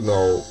got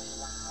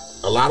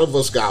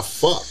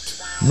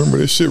fucked. Remember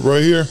this shit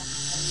right here?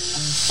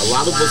 A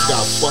lot of us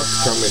got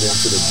fucked coming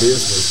into the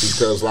business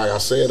because, like I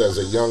said, as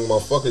a young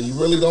motherfucker, you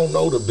really don't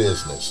know the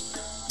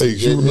business. Hey,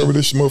 you remember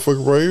this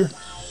motherfucker right here?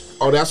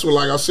 Oh, that's what,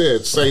 like I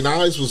said, St.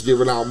 Ives was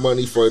giving out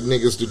money for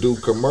niggas to do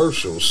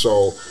commercials.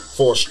 So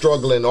for a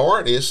struggling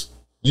artist,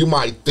 you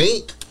might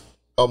think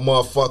a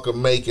motherfucker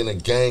making a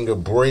gang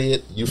of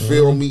bread, you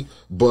feel me?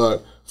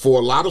 But for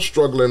a lot of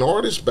struggling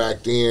artists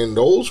back then,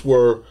 those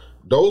were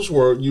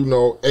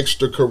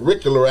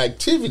extracurricular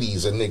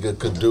activities a nigga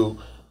could do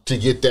to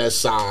get that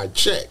side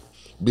check,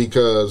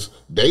 because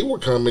they were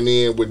coming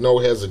in with no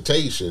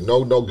hesitation,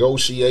 no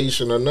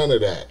negotiation or none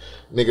of that.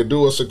 Nigga,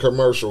 do us a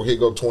commercial, here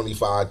go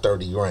 25,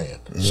 30 grand.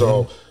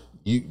 So,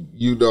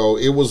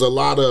 it was a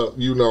lot of,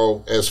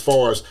 as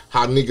far as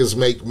how niggas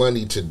make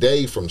money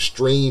today from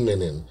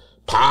streaming and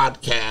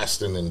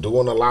podcasting and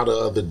doing a lot of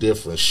other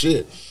different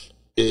shit.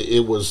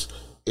 It was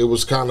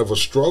kind of a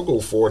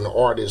struggle for an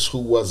artist who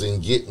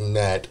wasn't getting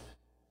that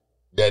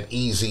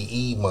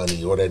Eazy-E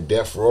money or that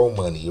Death Row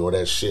money or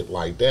that shit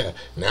like that.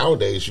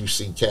 Nowadays, you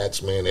see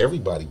cats, man,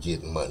 everybody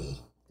getting money.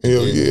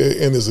 Hell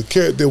yeah. And as a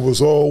cat that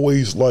was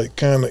always like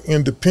kind of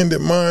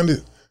independent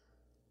minded,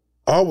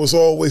 I was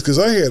always, because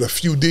I had a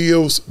few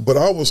deals, but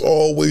I was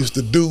always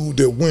the dude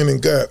that went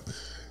and got,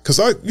 because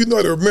I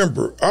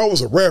remember, I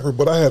was a rapper,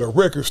 but I had a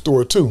record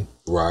store too.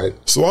 Right.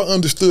 So I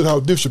understood how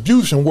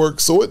distribution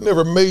worked. So it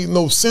never made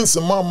no sense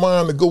in my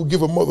mind to go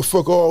give a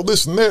motherfucker all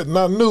this and that. And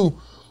I knew,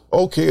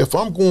 okay, if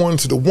I'm going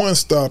to the one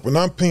stop and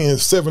I'm paying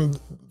 $7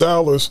 to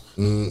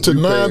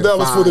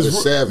 $9 for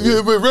this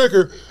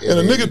record, and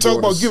a nigga talk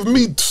about giving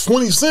me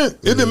 20 cents,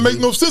 it didn't make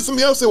no sense to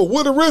me. I said, well,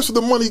 where the rest of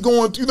the money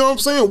going to? You know what I'm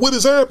saying? What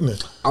is happening?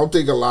 I don't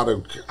think a lot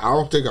of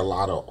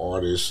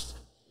artists,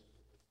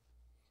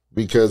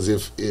 because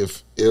if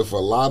a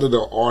lot of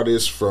the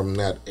artists from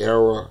that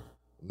era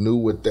knew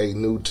what they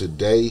knew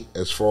today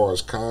as far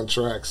as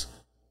contracts,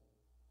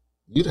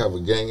 you'd have a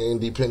gang of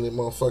independent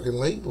motherfucking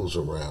labels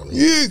around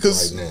here. Yeah,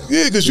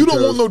 because you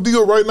don't want no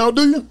deal right now,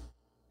 do you?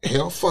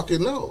 Hell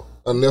fucking no.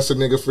 Unless a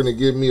nigga finna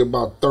give me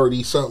about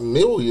 30-something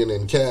million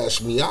and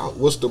cash me out.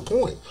 What's the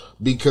point?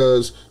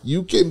 Because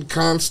you can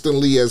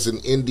constantly, as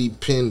an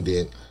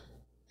independent,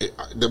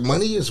 the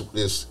money is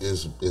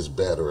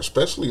better,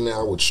 especially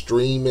now with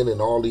streaming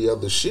and all the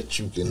other shit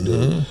you can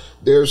do.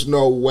 There's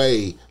no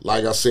way,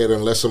 like I said,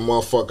 unless a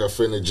motherfucker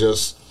finna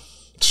just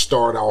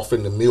start off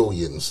in the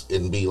millions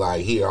and be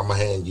like, here, I'm gonna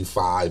hand you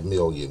 $5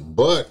 million.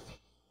 But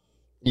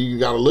you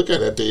gotta look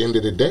at the end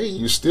of the day,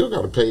 you still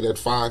gotta pay that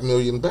 $5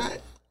 million back.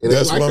 And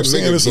that's what I'm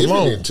saying, it's a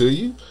loan. It to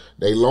you.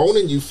 They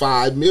loaning you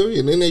 $5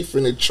 million, then they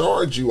finna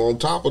charge you on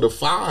top of the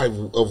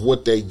 $5 of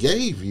what they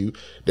gave you.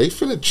 They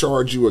finna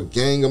charge you a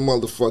gang of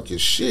motherfucking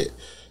shit.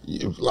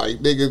 Like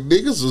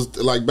niggas was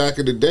like back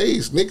in the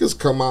days, niggas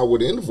come out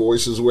with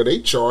invoices where they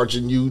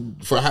charging you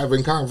for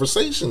having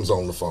conversations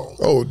on the phone.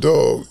 Oh,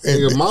 dog.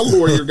 And my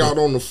lawyer got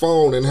on the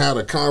phone and had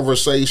a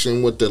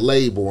conversation with the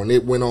label, and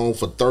it went on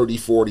for 30,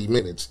 40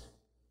 minutes.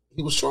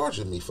 He was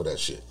charging me for that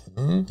shit.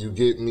 You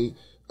get me?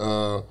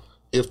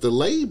 If the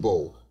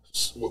label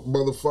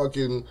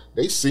motherfucking,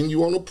 they send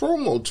you on a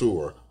promo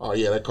tour. Oh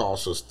yeah, that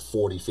costs us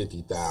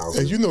 $40,000-$50,000.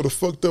 And you know the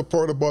fucked up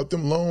part about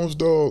them loans,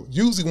 dog?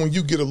 Usually when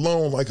you get a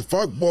loan, like if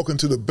I walk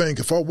into the bank,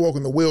 if I walk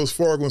into Wells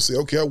Fargo and say,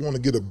 okay, I want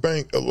to get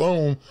a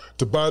loan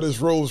to buy this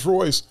Rolls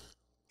Royce,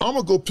 I'm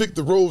gonna go pick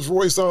the Rolls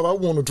Royce out I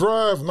want to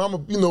drive, and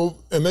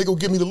and they go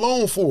give me the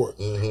loan for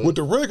it. With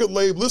the record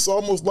label, it's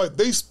almost like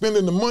they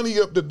spending the money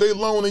up that they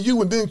loaning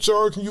you and then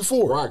charging you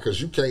for it. Right, because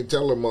you can't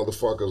tell them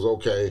motherfuckers,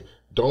 okay,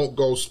 don't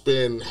go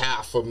spend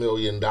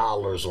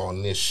 $500,000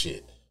 on this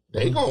shit.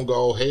 They gonna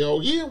go,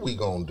 hell yeah, we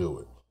gonna do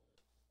it.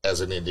 As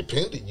an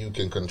independent, you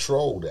can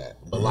control that.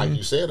 But like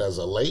you said, as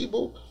a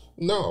label,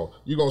 No,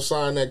 you're going to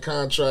sign that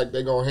contract.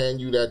 They're going to hand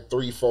you that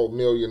 $3-4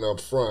 million up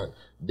front.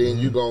 Then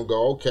you're going to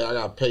go, okay, I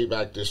got to pay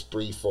back this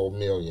 $3-4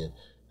 million.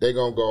 They're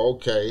going to go,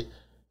 okay,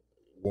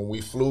 when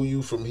we flew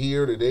you from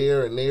here to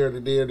there and there to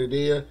there to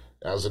there,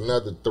 that was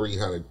another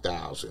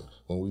 $300,000.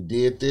 When we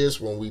did this,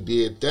 when we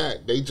did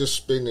that, they just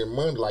spending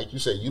money. Like you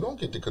said, you don't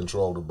get to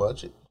control the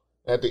budget.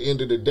 At the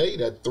end of the day,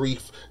 that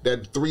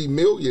 $3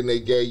 million they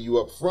gave you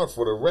up front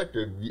for the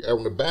record,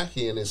 on the back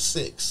end is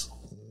 $6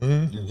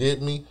 million. You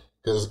get me?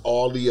 Because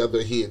all the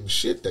other hidden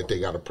shit that they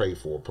got to pay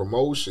for,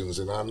 promotions,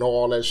 and I know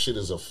all that shit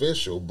is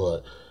official,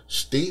 but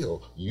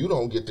still, you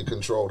don't get to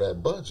control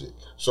that budget.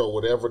 So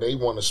whatever they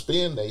want to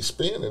spend, they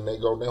spend, and they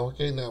go, now,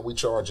 okay, now we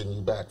charging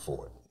you back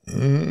for it.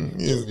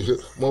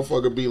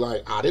 Motherfucker be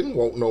like, I didn't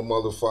want no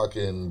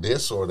motherfucking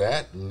this or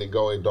that, and they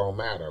go, it don't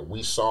matter.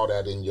 We saw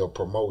that in your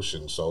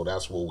promotion, so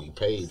that's what we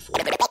paid for.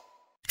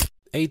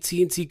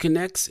 AT&T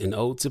connects an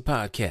ode to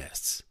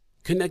podcasts.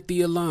 Connect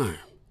the alarm.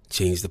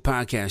 Change the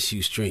podcast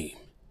you stream.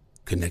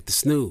 Connect the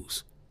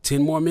snooze.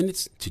 10 more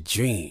minutes to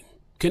dream.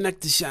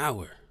 Connect the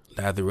shower.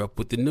 Lather up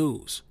with the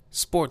news,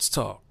 sports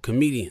talk,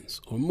 comedians,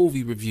 or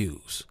movie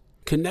reviews.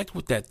 Connect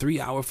with that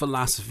 3-hour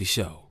philosophy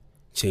show.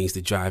 Change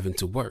the drive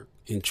into work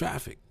in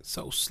traffic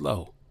so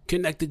slow.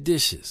 Connect the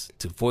dishes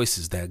to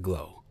voices that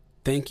glow.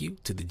 Thank you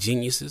to the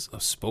geniuses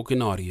of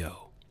spoken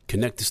audio.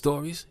 Connect the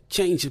stories,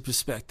 change your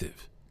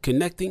perspective.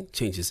 Connecting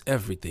changes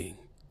everything.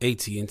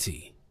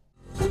 AT&T.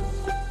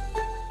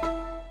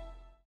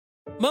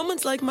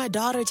 Moments like my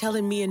daughter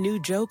telling me a new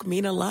joke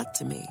mean a lot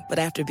to me. But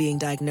after being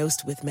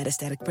diagnosed with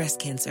metastatic breast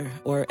cancer,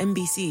 or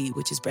MBC,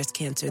 which is breast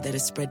cancer that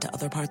is spread to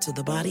other parts of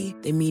the body,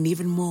 they mean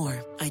even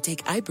more. I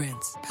take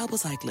Ibrance,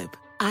 palbociclib.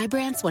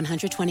 Ibrance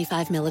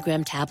 125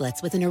 milligram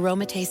tablets with an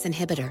aromatase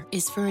inhibitor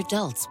is for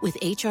adults with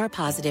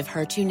HR-positive,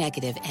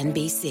 HER2-negative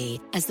MBC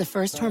as the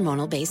first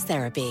hormonal-based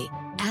therapy.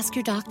 Ask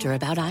your doctor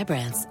about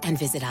Ibrance and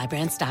visit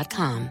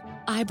Ibrance.com.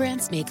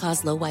 Ibrance may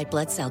cause low white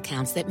blood cell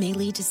counts that may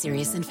lead to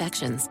serious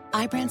infections.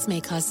 Ibrance may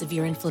cause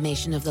severe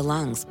inflammation of the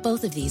lungs.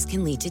 Both of these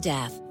can lead to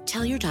death.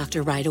 Tell your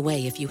doctor right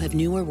away if you have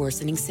new or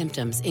worsening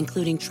symptoms,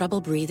 including trouble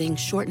breathing,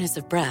 shortness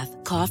of breath,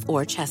 cough,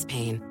 or chest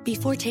pain.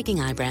 Before taking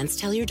Ibrance,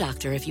 tell your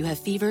doctor if you have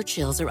fever,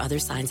 chills, or other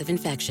signs of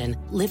infection,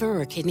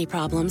 liver or kidney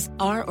problems,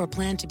 are or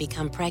plan to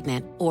become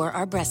pregnant, or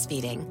are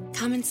breastfeeding.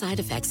 Common side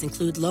effects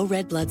include low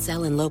red blood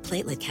cell and low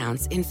platelet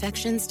counts,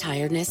 infections,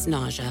 tiredness,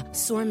 nausea,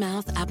 sore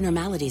mouth,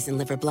 abnormalities in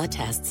liver blood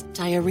tests,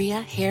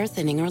 diarrhea, hair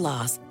thinning or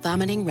loss,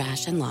 vomiting,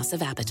 rash, and loss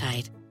of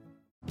appetite.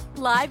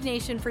 Live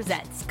Nation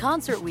presents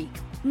Concert Week.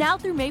 Now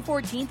through May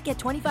 14th, get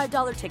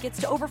 $25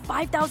 tickets to over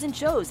 5,000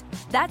 shows.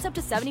 That's up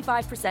to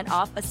 75%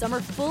 off a summer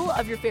full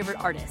of your favorite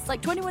artists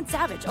like 21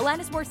 Savage,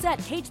 Alanis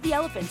Morissette, Cage the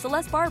Elephant,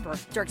 Celeste Barber,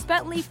 Dierks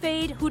Bentley,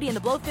 Fade, Hootie and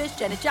the Blowfish,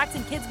 Janet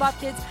Jackson, Kidz Bop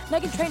Kids,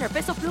 Meghan Trainor,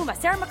 Peso Pluma,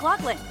 Sarah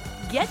McLachlan.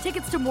 Get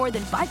tickets to more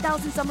than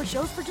 5,000 summer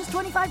shows for just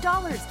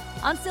 $25.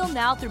 Until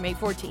now through May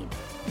 14th.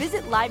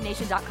 Visit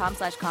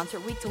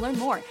LiveNation.com/Concert Week to learn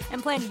more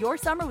and plan your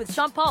summer with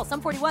Sean Paul,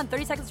 Sum 41,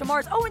 30 Seconds to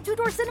Mars, and Two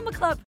Door Cinema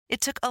Club.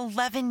 It took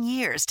 11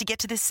 years to get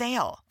to this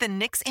sale. The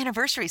Knix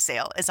Anniversary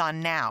Sale is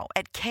on now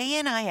at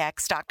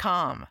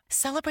KNIX.com.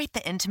 Celebrate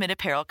the intimate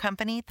apparel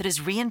company that has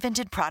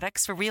reinvented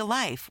products for real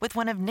life with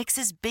one of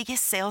Knix's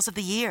biggest sales of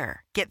the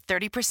year. Get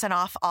 30%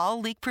 off all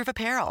leak-proof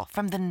apparel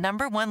from the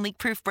 #1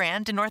 leak-proof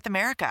brand in North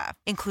America,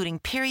 including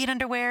period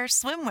underwear,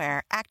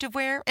 swimwear,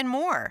 activewear, and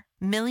more.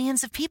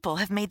 Millions of people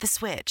have made the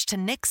switch to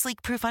Knix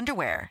leak-proof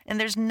underwear, and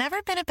there's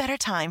never been a better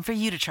time for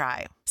you to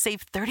try.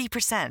 Save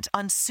 30%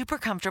 on super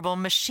comfortable,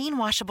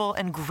 machine-washable,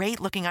 and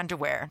great-looking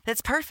underwear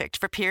that's perfect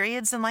for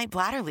periods and light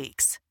bladder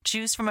leaks.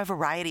 Choose from a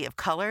variety of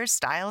colors,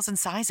 styles, and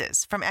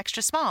sizes, from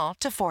extra small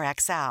to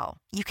 4XL.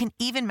 You can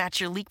even match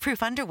your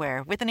leak-proof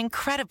underwear with an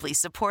incredibly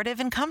supportive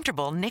and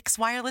comfortable Knix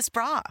wireless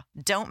bra.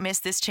 Don't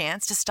miss this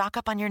chance to stock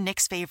up on your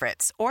Knix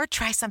favorites or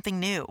try something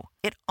new.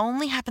 It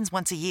only happens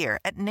once a year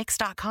at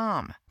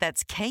Knix.com.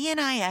 That's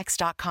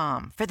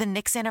KNIX.com for the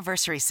Knix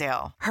Anniversary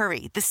Sale.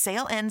 Hurry, the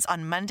sale ends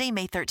on Monday,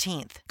 May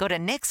 13th. Go to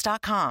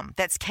Knix.com.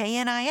 That's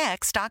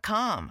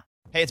KNIX.com.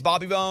 Hey, it's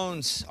Bobby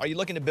Bones. Are you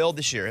looking to build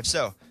this year? If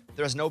so,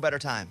 there is no better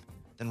time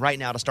than right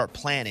now to start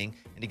planning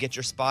and to get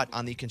your spot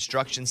on the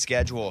construction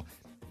schedule.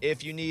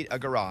 If you need a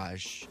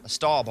garage, a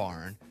stall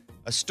barn,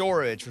 a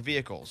storage for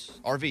vehicles,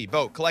 RV,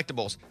 boat,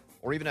 collectibles,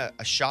 or even a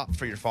shop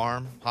for your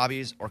farm,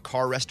 hobbies, or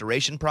car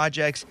restoration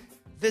projects,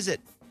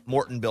 visit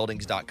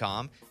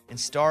MortonBuildings.com and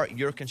start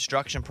your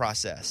construction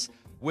process.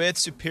 With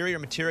superior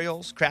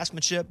materials,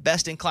 craftsmanship,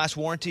 best-in-class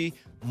warranty,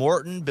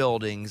 Morton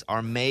Buildings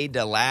are made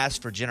to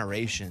last for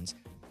generations.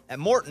 At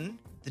Morton,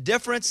 the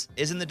difference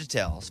is in the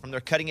details. From their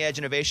cutting-edge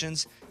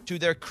innovations to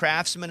their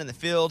craftsmen in the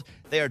field,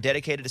 they are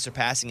dedicated to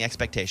surpassing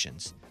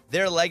expectations.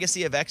 Their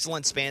legacy of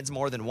excellence spans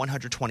more than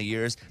 120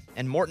 years,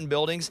 and Morton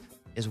Buildings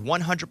is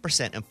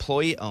 100%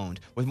 employee-owned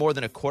with more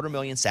than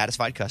 250,000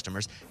 satisfied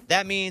customers.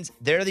 That means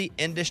they're the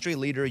industry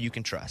leader you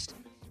can trust.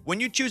 When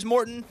you choose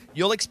Morton,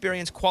 you'll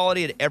experience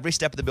quality at every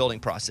step of the building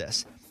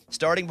process,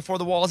 starting before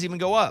the walls even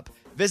go up.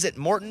 Visit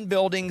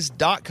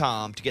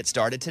MortonBuildings.com to get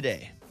started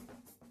today.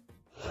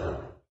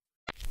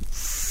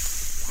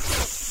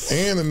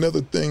 And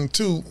another thing,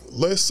 too,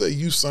 let's say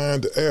you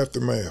signed the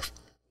Aftermath.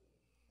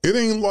 It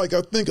ain't like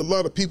I think a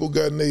lot of people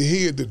got in their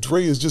head that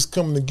Dre is just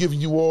coming to give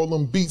you all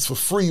them beats for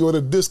free or at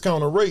a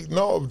discounted rate.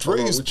 No,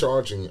 Dre is... I'm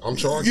charging you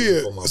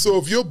for my so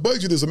beats. if your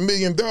budget is $1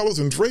 million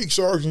and Drake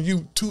charging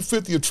you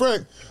 $250 a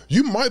track,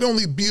 you might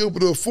only be able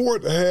to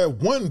afford to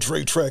have one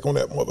Dre track on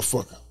that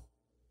motherfucker.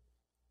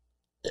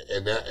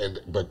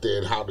 But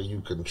then how do you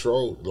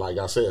control, like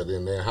I said,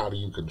 then how do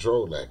you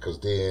control that?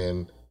 Because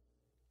then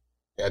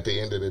at the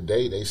end of the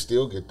day, they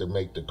still get to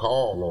make the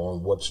call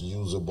on what's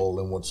usable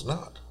and what's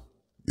not.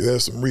 Yeah,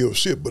 that's some real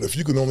shit. But if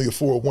you can only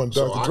afford one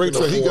Dr. Dre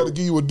track, he got to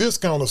give you a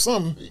discount or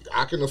something.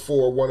 I can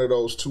afford one of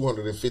those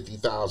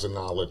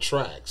 $250,000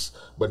 tracks,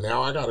 but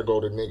now I got to go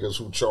to niggas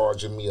who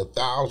charging me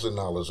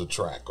 $1,000 a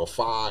track or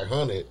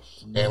 $500.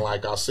 And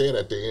like I said,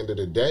 at the end of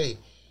the day,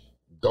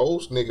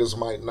 those niggas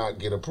might not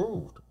get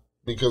approved.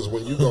 Because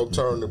when you go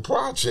turn the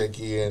project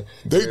in,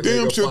 they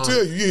damn sure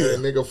tell you, yeah.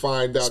 And nigga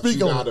find out you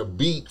got a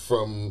beat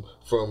from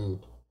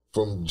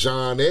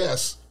John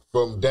S.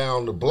 from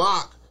down the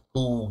block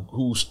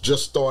who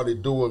just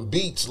started doing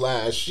beats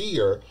last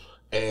year,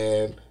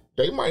 and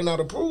they might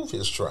not approve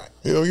his track.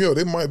 Hell yeah,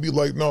 they might be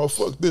like, no,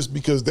 fuck this,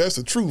 because that's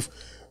the truth.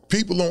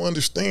 People don't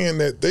understand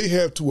that they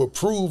have to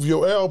approve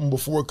your album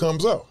before it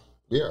comes out.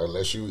 Yeah,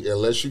 unless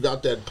you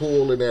got that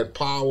pull and that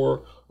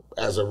power.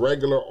 As a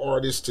regular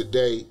artist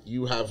today,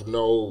 you have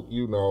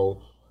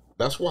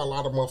that's why a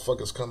lot of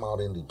motherfuckers come out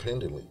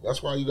independently.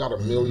 That's why you got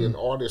 1 million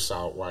artists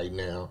out right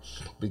now,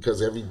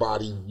 because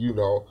everybody,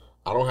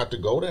 I don't have to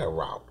go that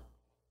route.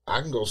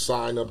 I can go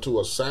sign up to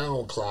a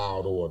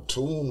SoundCloud or a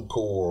TuneCore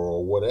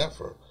or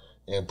whatever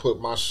and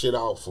put my shit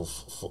out for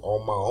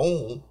on my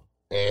own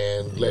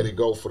and let it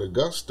go for the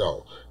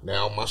gusto.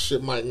 Now, my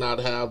shit might not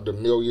have the $1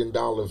 million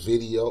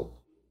video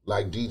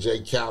like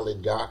DJ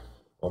Khaled got,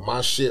 or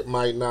my shit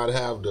might not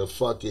have the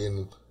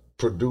fucking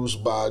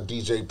produced by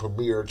DJ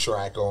Premier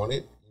track on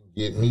it.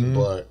 You get me?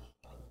 But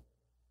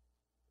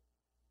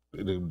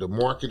the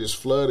market is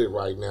flooded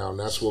right now, and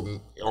that's what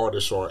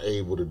artists are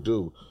able to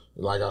do.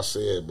 Like I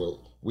said, but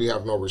we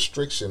have no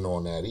restriction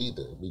on that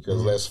either,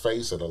 because let's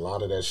face it, a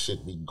lot of that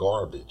shit be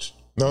garbage.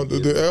 Now,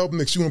 the album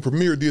that you and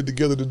Premier did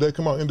together, did that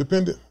come out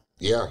independent?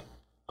 Yeah.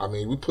 I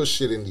mean, we push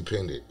shit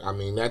independent. I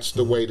mean, that's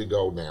the way to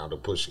go now, to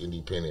push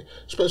independent.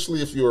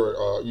 Especially if you're,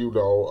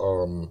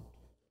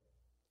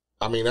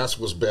 I mean, that's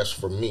what's best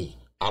for me.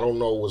 I don't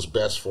know what's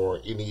best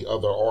for any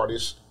other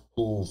artists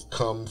who've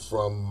come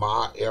from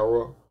my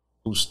era,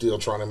 who's still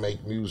trying to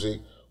make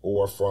music,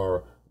 or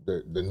for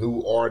the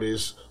new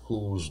artist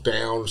who's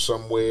down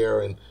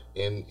somewhere and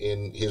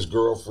in his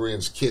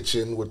girlfriend's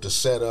kitchen with the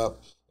setup,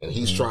 and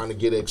he's trying to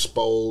get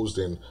exposed,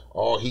 and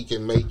all he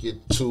can make it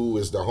to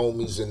is the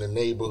homies in the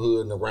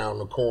neighborhood and around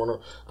the corner.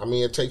 I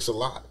mean, it takes a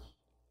lot.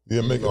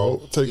 Yeah, take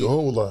a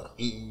whole lot.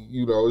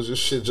 It's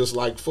just shit just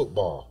like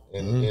football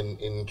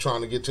and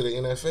trying to get to the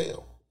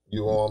NFL.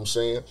 You know what I'm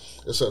saying?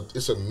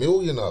 It's a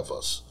million of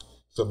us.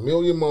 It's a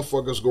million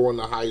motherfuckers going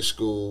to high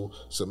school.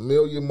 It's a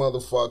million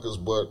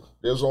motherfuckers, but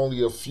there's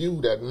only a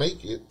few that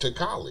make it to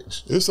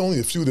college. It's only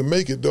a few that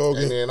make it, dog.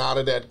 And then out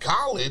of that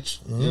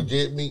college, you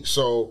get me?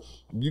 So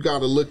you got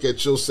to look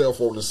at yourself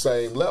on the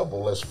same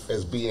level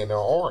as being an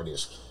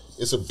artist.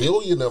 It's a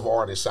billion of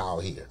artists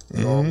out here.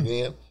 You know what I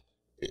mean?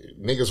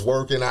 Niggas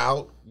working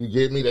out. You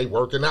get me? They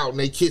working out in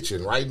their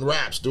kitchen, writing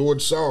raps, doing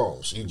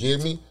songs. You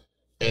get me?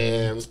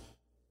 And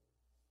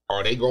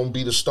are they going to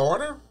be the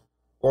starter?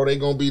 Or they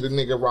gonna be the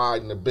nigga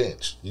riding the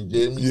bench? You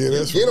get me? Yeah,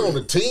 you get on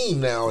the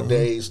team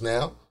nowadays.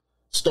 Now,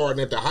 starting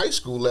at the high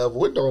school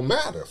level, it don't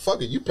matter.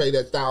 Fuck it, you pay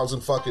that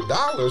 $1,000 fucking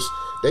dollars,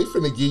 they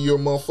finna give you a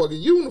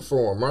motherfucking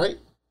uniform, right?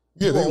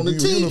 Yeah, you they on the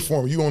give you a team.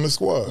 Uniform. You on the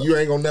squad. You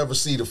ain't gonna never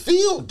see the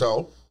field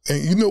though.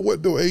 And you know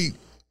what though,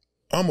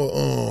 I'm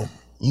a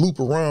loop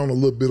around a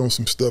little bit on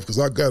some stuff because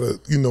I gotta,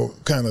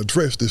 kind of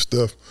address this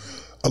stuff.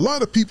 A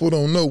lot of people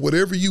don't know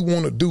whatever you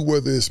want to do,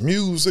 whether it's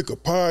music or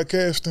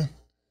podcasting.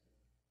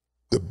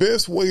 The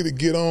best way to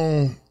get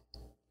on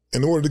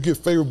in order to get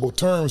favorable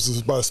terms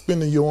is by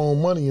spending your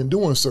own money and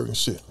doing certain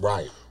shit.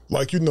 Right.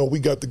 Like, we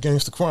got the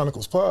Gangsta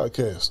Chronicles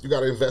podcast. You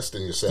got to invest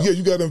in yourself. Yeah,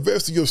 you got to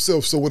invest in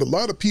yourself. So what a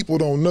lot of people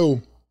don't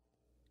know,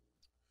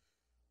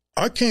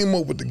 I came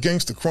up with the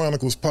Gangsta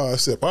Chronicles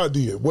concept. I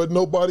did. Wasn't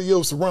nobody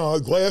else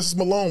around. Glasses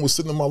Malone was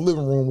sitting in my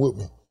living room with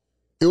me.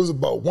 It was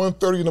about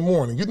 1:30 in the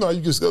morning. You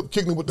just up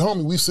kicking it with the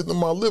homie. We sitting in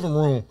my living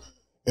room.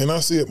 And I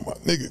said, my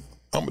nigga,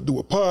 I'm going to do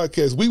a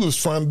podcast. We was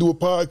trying to do a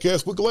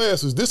podcast with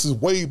Glasses. This is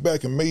way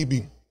back in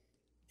maybe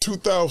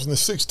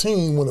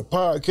 2016 when the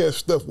podcast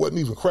stuff wasn't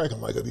even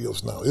cracking like it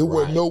is now. It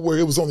wasn't nowhere.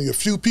 It was only a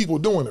few people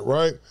doing it,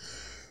 right?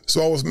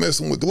 So I was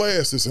messing with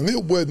Glasses, and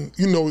it wasn't,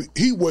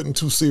 he wasn't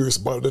too serious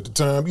about it at the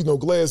time.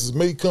 Glasses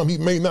may come, he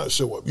may not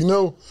show up,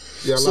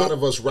 Yeah, a lot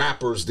of us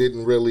rappers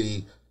didn't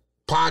really,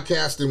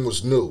 podcasting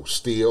was new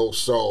still,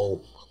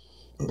 so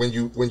when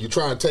you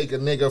try to take a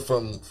nigga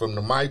from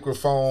the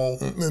microphone,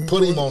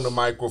 put him on the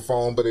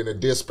microphone, but in a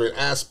disparate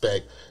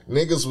aspect,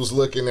 niggas was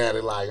looking at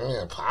it like,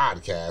 man,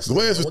 podcast.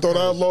 Glasses thought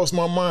I lost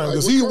my mind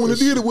because he when he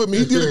did it with me,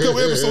 he did a couple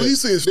episodes. He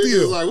said,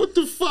 "Still, like, what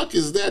the fuck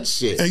is that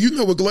shit?" And you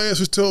know what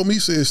Glasses told me? He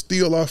said,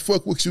 "Still, I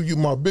fuck with you. You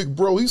my big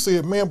bro." He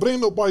said, "Man, but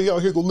ain't nobody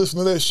out here gonna listen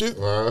to that shit."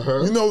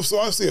 You know, so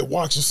I said,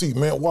 "Watch and see,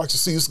 man. Watch and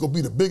see. It's gonna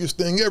be the biggest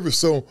thing ever."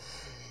 So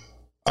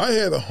I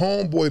had a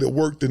homeboy that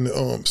worked in the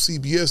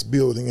CBS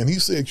building, and he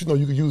said, you know,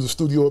 you could use a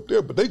studio up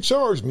there, but they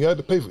charged me. I had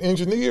to pay for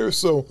engineers.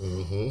 So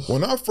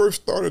when I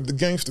first started the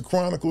Gangster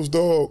Chronicles,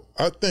 dog,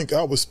 I think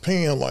I was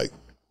paying like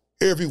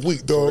every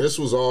week, dog. So this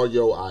was all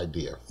your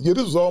idea? Yeah,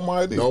 this was all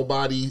my idea.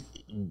 Nobody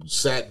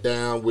sat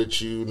down with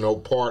you, no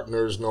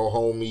partners, no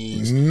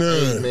homies.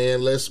 None. Hey,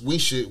 man, we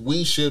should.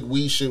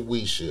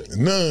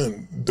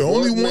 None. The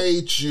only one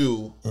made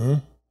you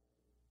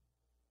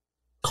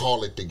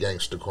call it the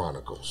Gangster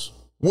Chronicles?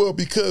 Well,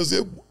 because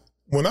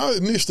when I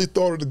initially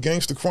thought of the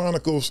Gangster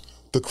Chronicles,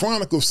 the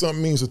Chronicles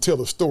something means to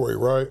tell a story,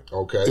 right?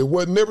 Okay. It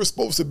was never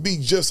supposed to be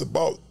just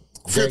about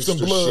Crips and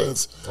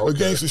Bloods or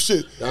gangster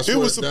shit.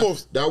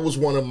 That was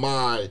one of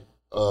my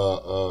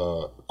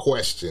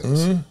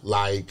questions,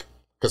 like,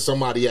 because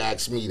somebody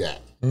asked me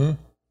that.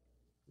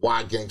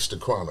 Why Gangster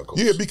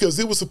Chronicles? Yeah, because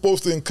it was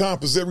supposed to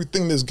encompass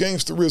everything that's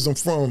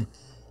gangsterism, from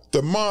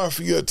the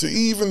mafia to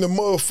even the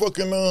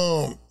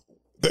motherfucking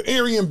the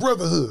Aryan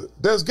Brotherhood.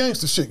 That's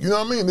gangster shit. You know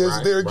what I mean?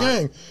 There's their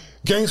gang.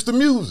 Gangster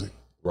music.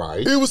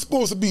 Right. It was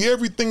supposed to be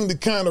everything to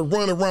kind of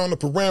run around the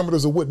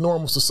parameters of what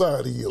normal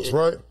society is,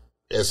 right?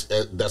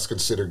 That's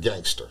considered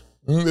gangster.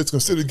 It's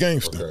considered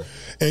gangster. Okay.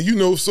 And you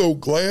know, so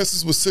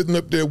Glasses was sitting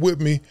up there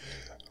with me.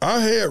 I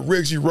had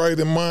Reggie Wright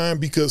in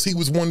mind because he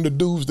was one of the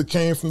dudes that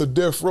came from the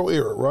Death Row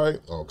era, right?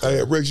 Okay. I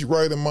had Reggie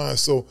Wright in mind.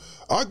 So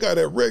I got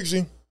at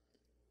Reggie.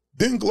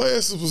 Then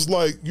Glasses was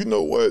like, you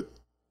know what?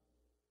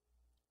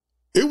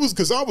 It was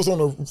because I was on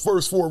the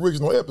first 4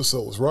 original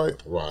episodes,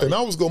 right? Right. And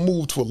I was going to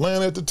move to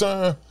Atlanta at the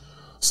time.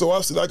 So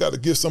I said, I got to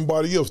get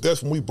somebody else.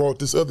 That's when we brought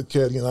this other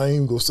caddy, and I ain't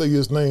even going to say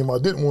his name. I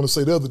didn't want to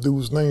say the other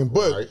dude's name.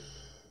 But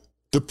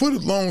to put a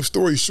long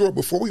story short,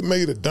 before we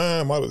made a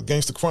dime out of the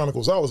Gangster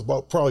Chronicles, I was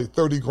about probably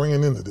 30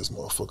 grand into this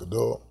motherfucker,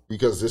 dog.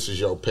 Because this is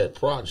your pet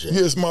project.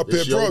 Yeah, it's my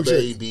pet project.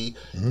 Baby.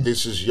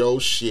 This is your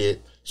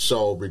shit.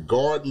 So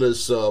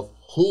regardless of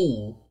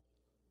who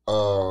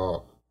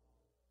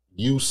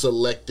you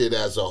selected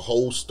as a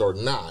host or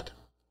not,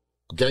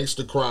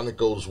 Gangster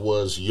Chronicles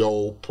was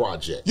your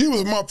project. Yeah, it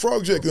was my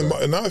project,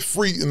 okay.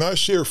 and I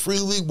share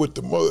freely with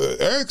the mother.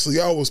 Actually,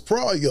 I was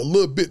probably a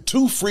little bit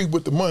too free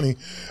with the money,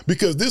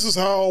 because this is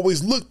how I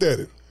always looked at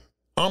it.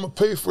 I'm gonna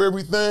pay for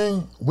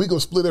everything. We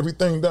gonna split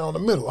everything down the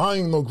middle. I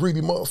ain't no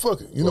greedy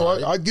motherfucker. You know,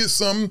 I get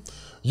something,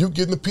 you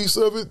getting a piece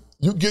of it.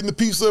 You getting a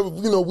piece of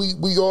it. You know,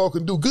 we all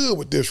can do good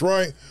with this,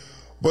 right?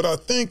 But I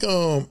think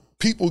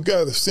people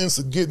got a sense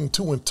of getting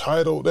too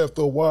entitled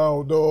after a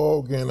while,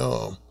 dog, and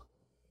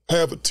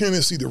have a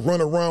tendency to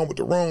run around with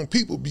the wrong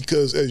people,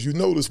 because, as you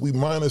notice, we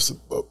minus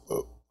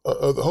the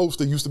host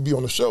that used to be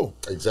on the show.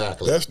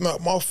 Exactly. That's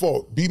not my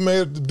fault. Be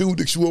mad at the dude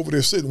that you over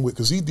there sitting with,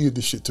 because he did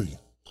this shit to you.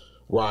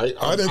 Right.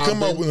 I didn't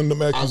come up with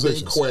them accusations.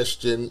 I've been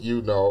questioned,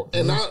 you know,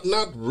 and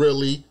not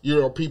really.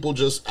 You know, people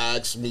just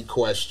ask me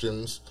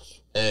questions,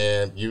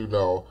 and, you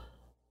know,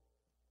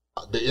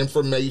 the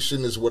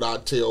information is what I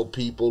tell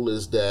people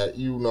is that,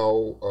 you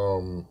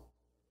know,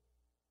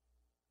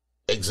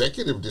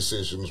 executive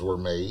decisions were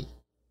made.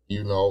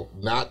 You know,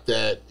 not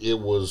that it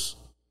was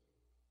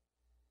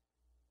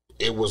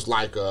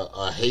like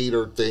a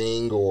hater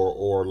thing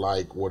or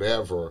like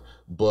whatever,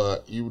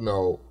 but, you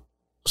know,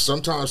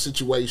 sometimes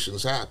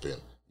situations happen.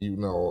 You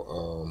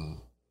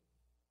know,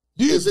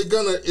 is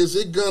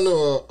it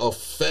gonna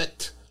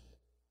affect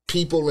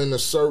people in a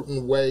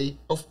certain way?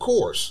 Of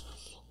course.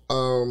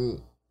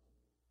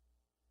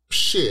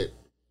 Shit,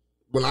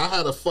 when I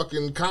had a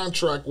fucking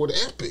contract with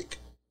Epic,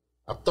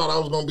 I thought I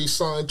was gonna be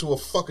signed to a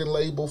fucking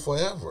label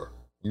forever.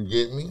 You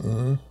get me?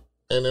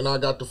 And then I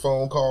got the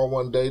phone call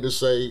one day to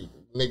say,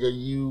 nigga,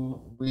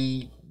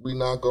 we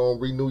not gonna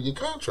renew your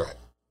contract.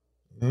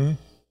 And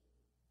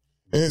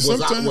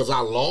was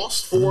I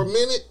lost for a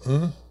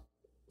minute?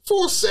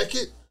 For a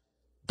second,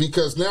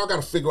 because now I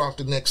got to figure out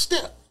the next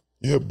step.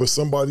 Yeah, but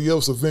somebody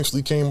else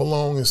eventually came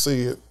along and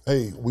said,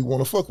 hey, we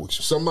want to fuck with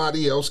you.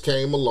 Somebody else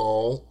came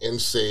along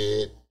and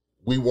said,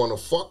 we want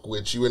to fuck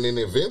with you. And then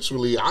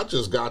eventually I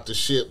just got the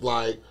shit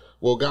like,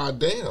 well,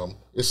 goddamn,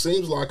 it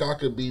seems like I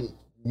could be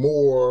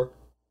more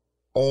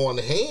on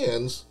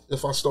hands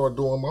if I start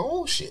doing my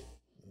own shit.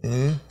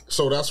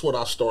 So that's what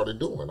I started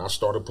doing. I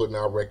started putting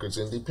out records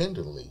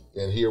independently,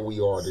 and here we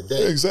are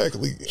today.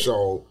 Exactly.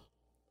 So,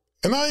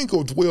 and I ain't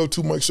gonna dwell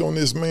too much on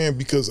this, man,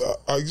 because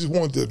I just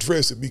wanted to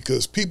address it,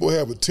 because people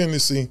have a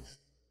tendency,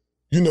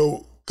 you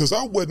know, because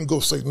I wasn't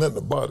gonna say nothing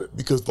about it,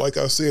 because like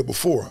I said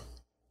before,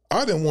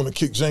 I didn't want to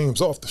kick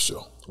James off the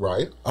show.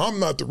 Right. I'm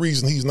not the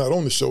reason he's not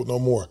on the show no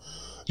more.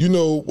 You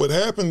know, what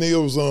happened, there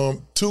was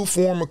 2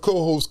 former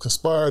co-hosts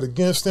conspired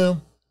against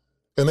him,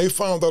 And they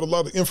found out a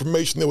lot of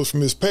information that was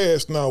from his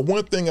past. Now,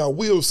 one thing I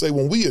will say,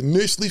 when we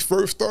initially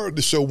first started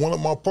the show, one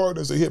of my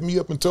partners, they hit me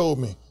up and told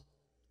me,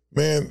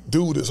 man,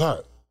 dude is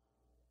hot.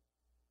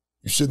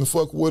 You shouldn't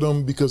fuck with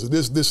him because of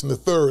this, and the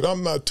third.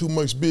 I'm not too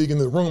much big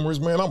into rumors,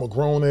 man. I'm a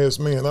grown-ass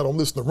man. I don't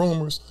listen to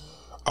rumors.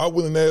 I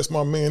wouldn't ask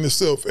my man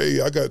himself, hey,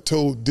 I got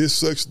told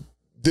this,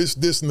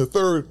 and the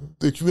third,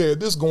 that you had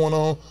this going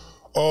on.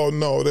 Oh,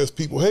 no, that's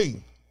people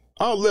hating.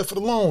 I left it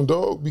alone,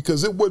 dog,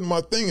 because it wasn't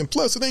my thing. And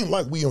plus, it ain't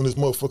like we on this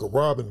motherfucker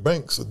robbing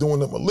banks or doing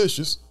them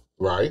malicious.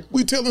 Right.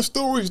 We telling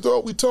stories,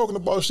 dog. We talking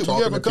about shit. We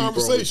having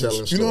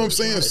conversations. You know what I'm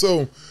saying? Right.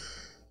 So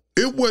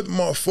it wasn't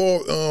my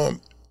fault.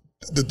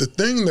 The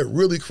thing that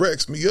really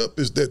cracks me up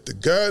is that the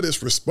guy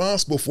that's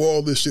responsible for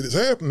all this shit is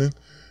happening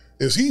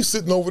is he's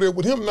sitting over there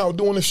with him now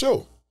doing the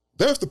show.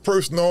 That's the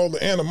person all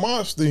the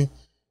animosity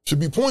should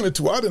be pointed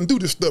to. I didn't do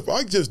this stuff.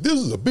 This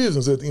is a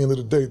business at the end of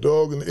the day,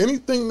 dog. And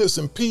anything that's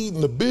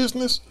impeding the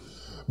business,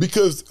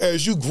 because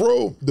as you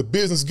grow, the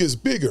business gets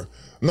bigger.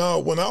 Now,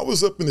 when I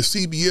was up in the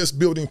CBS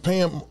building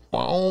paying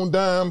my own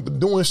dime,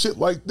 but doing shit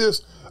like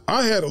this,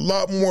 I had a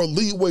lot more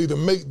leeway to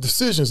make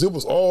decisions. It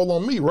was all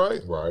on me, right?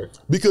 Right.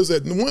 Because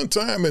at one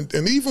time, and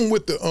even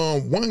with the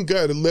one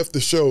guy that left the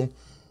show,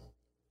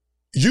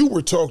 you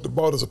were talked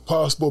about as a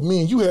possible,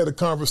 me and you had a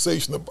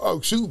conversation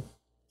about you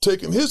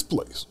taking his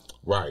place.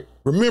 Right.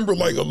 Remember,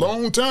 like a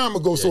long time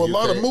ago, so a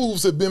lot of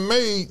moves have been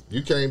made.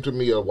 You came to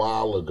me a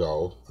while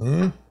ago,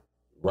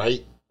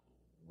 right,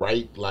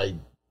 like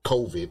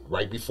COVID,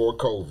 right before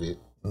COVID,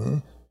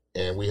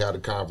 and we had a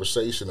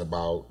conversation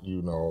about,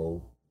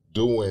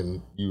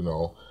 doing,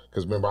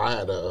 because remember I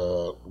had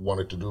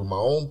wanted to do my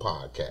own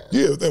podcast.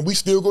 Yeah, and we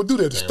still gonna do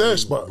that, the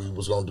Stash Spot. We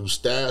was gonna do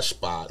Stash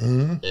Spot,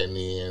 and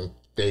then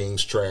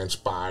things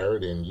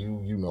transpired, and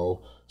you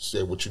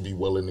said would you be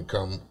willing to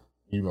come,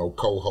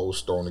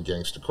 co-host on the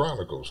Gangster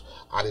Chronicles.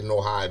 I didn't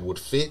know how it would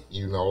fit,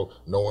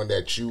 knowing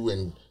that you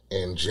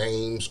and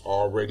James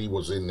already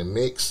was in the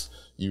mix.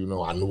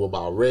 I knew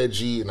about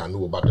Reggie and I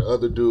knew about the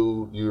other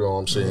dude, you know what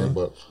I'm saying?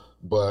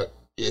 But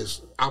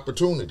it's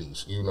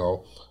opportunities,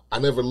 I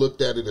never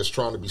looked at it as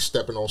trying to be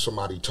stepping on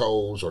somebody's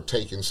toes or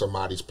taking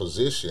somebody's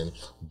position,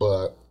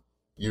 but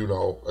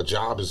a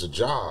job is a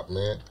job,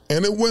 man.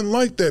 And it wasn't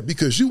like that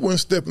because you weren't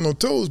stepping on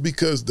toes,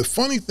 because the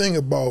funny thing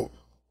about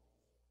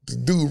the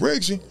dude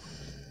Reggie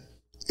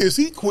is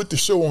he quit the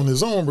show on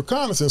his own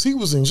reconnaissance. He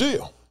was in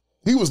jail.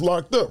 He was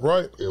locked up,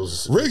 right?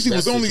 Reggie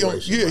was only on,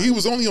 he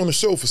was only on the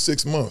show for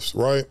 6 months,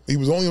 right? He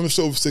was only on the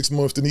show for 6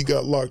 months, then he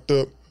got locked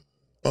up.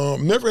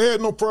 Never had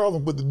no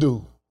problem with the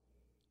dude.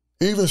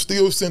 Even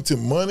still sent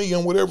him money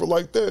and whatever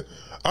like that.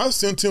 I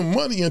sent him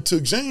money until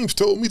James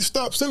told me to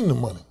stop sending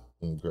him money.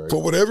 Okay.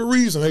 For whatever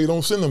reason, hey,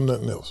 don't send him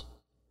nothing else.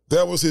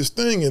 That was his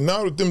thing, and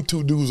now that them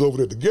two dudes over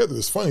there together,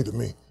 it's funny to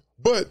me.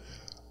 But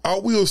I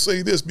will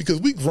say this, because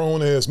we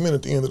grown-ass men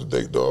at the end of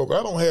the day, dog.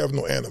 I don't have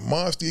no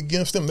animosity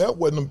against him. That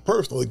wasn't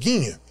personal.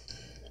 Again,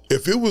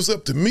 if it was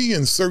up to me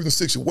in certain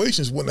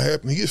situations, it wouldn't have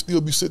happened. He'd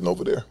still be sitting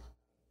over there.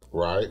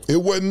 Right.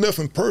 It wasn't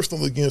nothing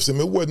personal against him.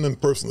 It wasn't nothing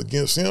personal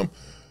against him.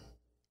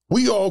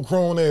 We all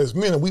grown-ass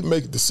men, and we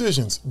make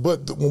decisions.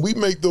 But when we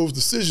make those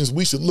decisions,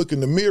 we should look in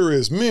the mirror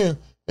as men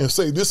and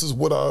say, this is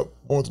what I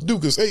want to do.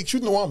 Because, hey,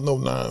 I'm no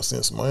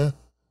nonsense, man.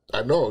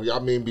 I know. I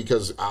mean,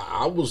 because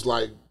I was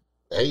like,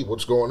 hey,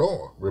 what's going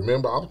on?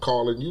 Remember, I'm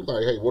calling you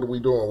like, hey, what are we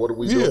doing? What are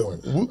we doing?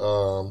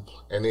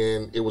 And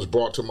then it was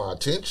brought to my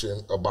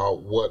attention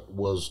about what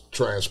was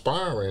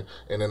transpiring.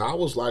 And then I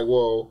was like,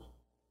 well,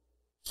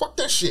 fuck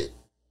that shit.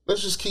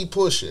 Let's just keep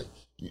pushing.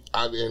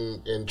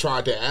 And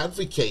tried to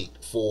advocate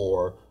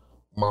for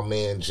my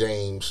man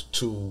James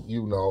to,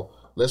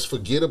 let's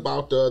forget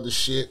about the other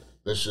shit.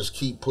 Let's just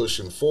keep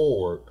pushing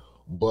forward.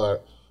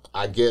 But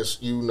I guess,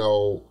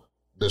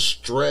 the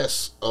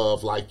stress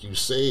of, like you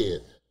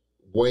said,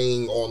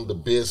 weighing on the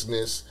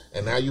business,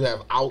 and now you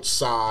have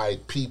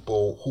outside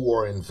people who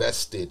are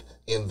invested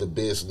in the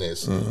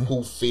business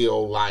who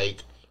feel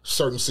like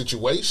certain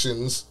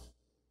situations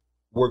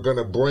were going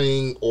to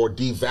bring or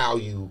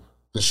devalue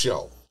the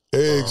show.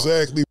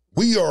 Exactly.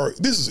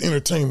 This is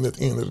entertainment at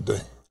the end of the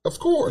day. Of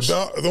course.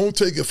 Don't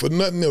take it for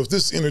nothing else.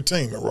 This is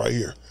entertainment right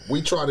here.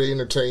 We try to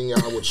entertain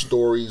y'all with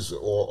stories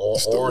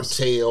or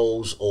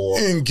tales or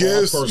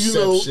guess,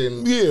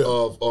 perception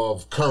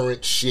of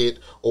current shit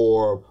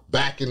or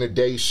back in the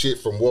day shit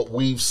from what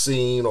we've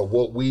seen or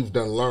what we've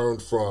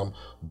learned from.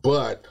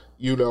 But,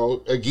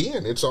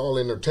 again, it's all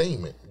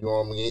entertainment. You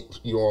know what I mean?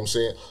 You know what I'm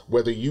saying?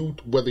 Whether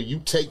you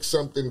take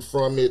something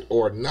from it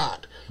or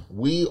not,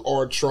 we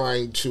are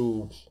trying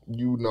to,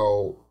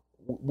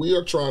 we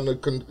are trying to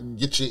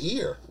get your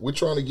ear. We're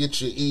trying to get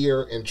your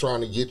ear and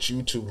trying to get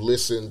you to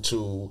listen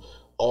to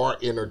our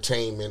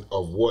entertainment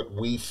of what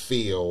we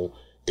feel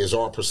is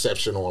our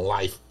perception on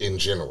life in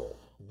general.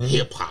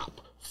 Hip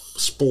hop,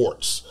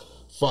 sports,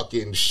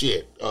 fucking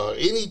shit,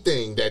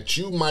 anything that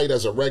you might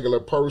as a regular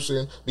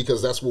person,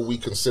 because that's what we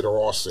consider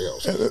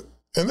ourselves.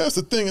 And that's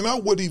the thing. And I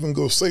wouldn't even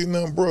go say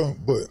nothing, bro,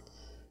 but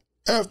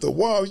after a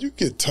while, you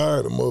get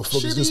tired of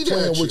motherfuckers Shit just eat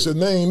playing at with you. your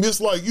name.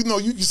 It's like, you know,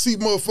 you can see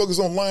motherfuckers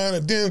online,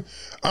 and then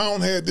I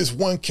don't have this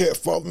one cat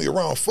following me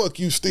around. Fuck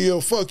you, Steele.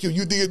 Fuck you.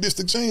 You did this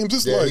to James.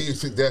 It's like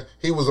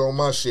he was on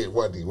my shit,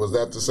 wasn't he? Was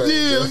that the same?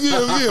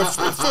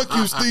 Yeah. Fuck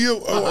you,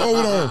 Steele. Oh,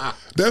 hold on.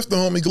 That's the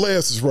homie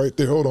Glasses right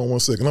there. Hold on one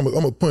second. I'm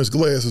gonna punch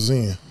Glasses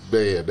in.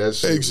 Man, that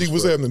shit. Hey, G,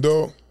 what's happening,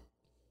 dog?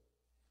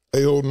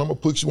 Hey, hold on. I'm gonna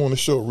put you on the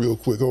show real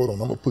quick. Hold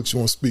on. I'm gonna put you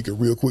on speaker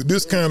real quick.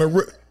 This kind of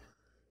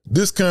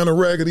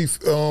raggedy,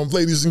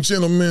 ladies and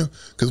gentlemen,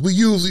 because we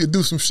usually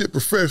do some shit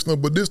professional,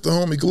 but this the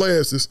homie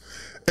Glasses.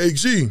 Hey,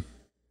 G,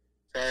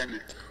 I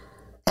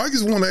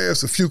just want to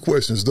ask a few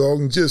questions, dog,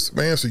 and just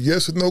answer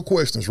yes or no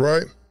questions,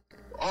 right?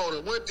 Hold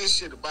on, what this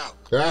shit about?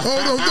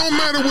 Hold on, don't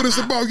matter what it's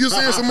about. Just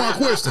answer my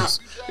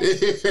questions.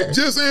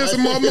 Just answer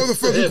my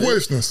motherfucking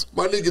questions.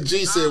 My nigga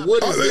G said,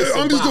 what is this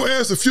I'm just about? going to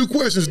ask a few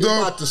questions, You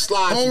dog. about to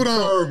slide Hold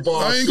some on.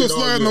 curveball I ain't going to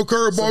shit slide on no you.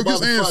 curveball.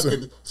 Just Some answer.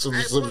 I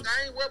Hey, ain't look,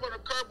 worried about no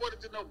curveball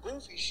into no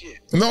goofy shit.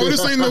 No,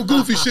 this ain't no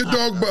goofy shit,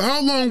 dog. But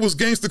how long was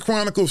Gangsta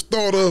Chronicles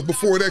thought of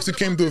before it actually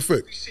came to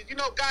effect? You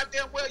know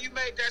goddamn well you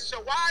made that show.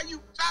 Why are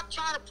you stop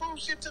trying to prove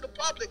shit to the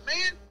public,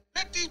 man?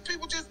 Let these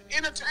people just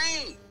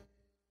entertain.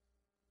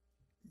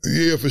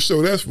 Yeah, for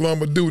sure. That's what I'm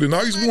going to do. Then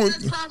I just want...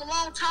 This time a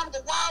long time ago,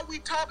 why are we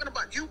talking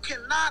about? You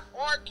cannot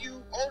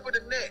argue over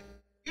the net.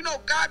 You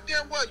know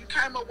goddamn well you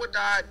came up with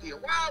the idea.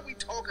 Why are we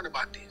talking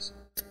about this?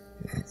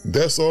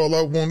 That's all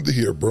I wanted to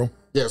hear, bro.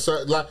 Yeah,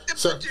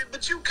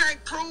 but you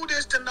can't prove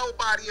this to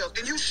nobody else.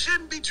 And you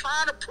shouldn't be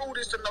trying to prove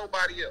this to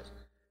nobody else.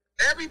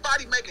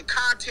 Everybody making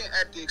content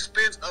at the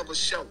expense of a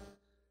show.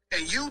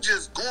 And you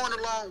just going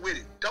along with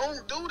it.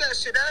 Don't do that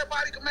shit.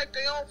 Everybody can make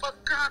their own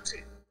fucking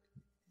content.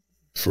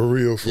 For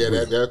real,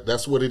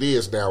 that's what it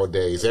is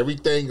nowadays.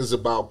 Everything is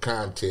about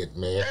content,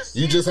 man.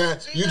 You just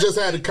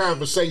had a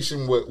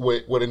conversation with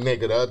a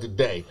nigga the other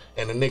day,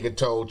 and the nigga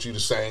told you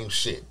the same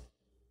shit.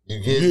 You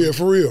get me?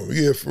 For real.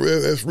 Yeah, for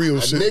real. That's real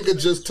shit. A nigga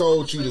just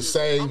told you the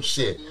same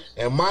shit.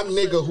 And my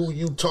nigga who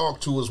you talk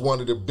to is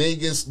one of the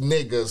biggest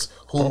niggas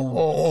who...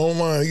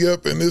 Online,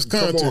 yep, and this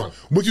content.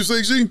 What you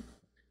say, G?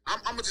 I'm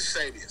going to just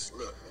say this.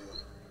 Look,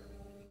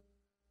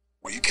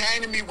 when you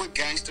came to me with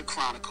Gangsta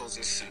Chronicles,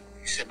 it's simple.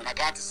 You said, man, I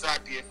got this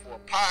idea for a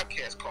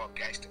podcast called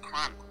Gangsta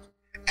Chronicles.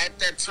 At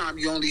that time,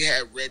 you only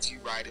had Reggie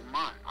Wright in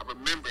mind. I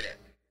remember that.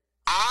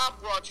 I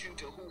brought you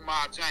to Who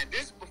My Giant.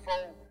 This is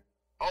before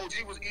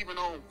OG was even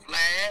on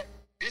Vlad.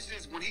 This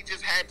is when he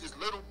just had this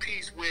little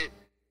piece with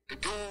the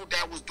dude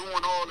that was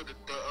doing all of the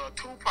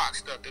Tupac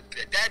stuff,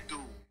 that dude.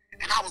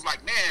 And I was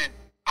like, man,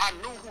 I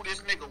knew who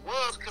this nigga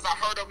was because I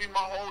heard of him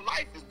my whole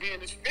life as being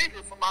this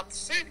figure from out the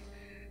city.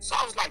 So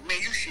I was like, man,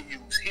 you should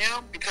use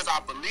him because I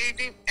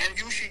believed him, and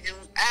you should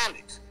use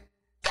Alex.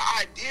 The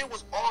idea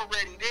was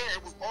already there.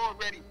 It was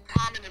already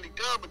prominently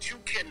done, but you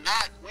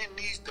cannot win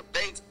these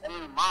debates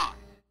online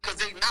because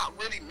they're not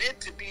really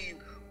meant to be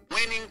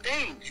winning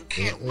things. You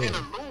can't win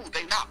or lose.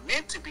 They're not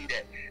meant to be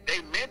that.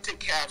 They meant to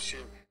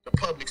capture the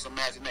public's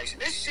imagination.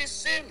 This shit's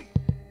silly.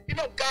 You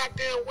know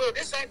goddamn well,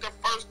 this ain't the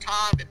first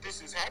time that this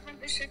has happened.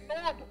 This shit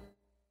normal.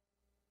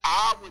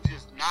 I would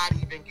just not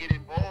even get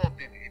involved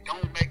in it. It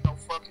don't make no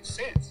fucking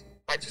sense.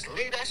 Like, just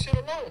leave that shit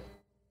alone.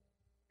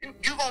 You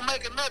gonna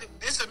make another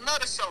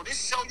show.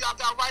 This show y'all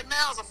got right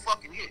now is a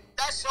fucking hit.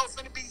 That show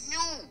finna be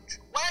huge.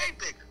 Way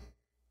bigger.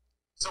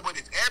 So, but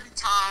if every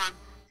time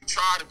you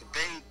try to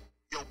debate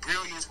your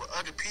brilliance with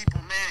other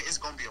people, man, it's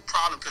gonna be a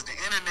problem because the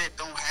internet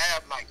don't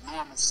have, like,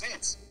 normal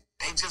sense.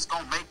 They just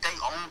gonna make their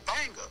own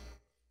thing up.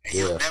 And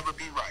you'll never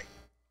be right.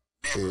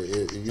 Never.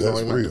 You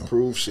don't even have to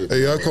prove shit.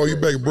 Hey, I'll call you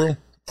back, bro.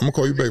 I'm going to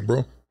call you back, bro.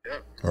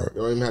 All right.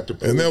 You don't even have to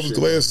prove and that was shit.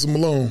 Glasses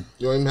Malone.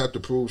 You don't even have to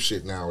prove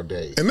shit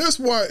nowadays. And that's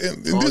why,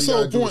 and all this you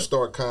whole gotta do point... is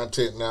start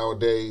content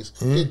nowadays.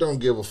 It don't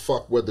give a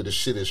fuck whether the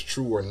shit is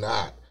true or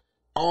not.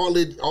 All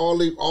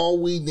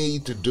we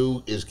need to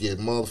do is get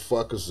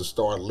motherfuckers to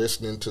start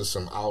listening to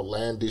some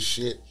outlandish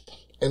shit,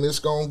 and it's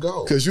gonna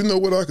go. Because you know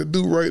what I could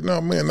do right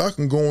now, man? I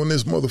can go on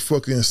this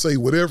motherfucker and say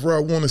whatever I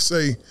want to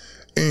say,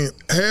 and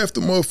half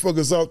the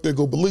motherfuckers out there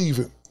go believe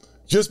it.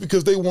 Just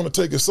because they want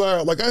to take a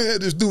side. Like I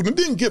had this dude and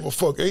didn't give a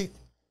fuck, eh?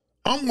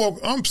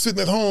 I'm sitting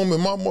at home in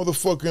my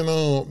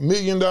motherfucking $1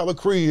 million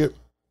crib,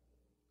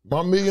 my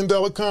 $1 million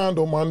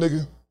condo, my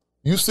nigga.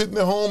 You sitting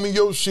at home in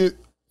your shit,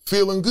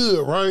 feeling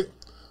good, right?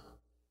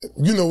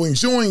 You know,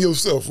 enjoying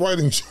yourself, right?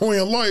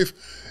 Enjoying life.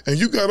 And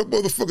you got a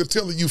motherfucker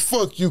telling you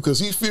fuck you because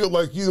he feel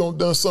like you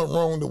done something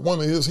wrong to one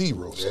of his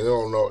heroes. You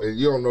don't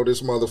know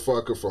this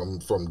motherfucker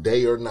from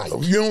day or night.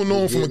 You don't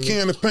know him from a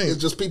can of paint. It's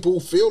just people who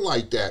feel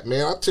like that,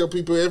 man. I tell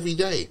people every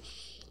day,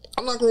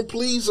 I'm not gonna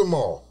please them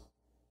all.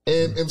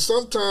 And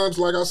sometimes,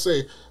 like I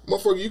say,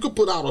 motherfucker, you could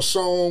put out a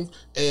song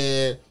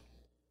and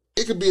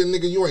it could be a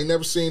nigga you ain't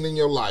never seen in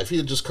your life.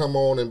 He'll just come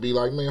on and be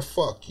like, man,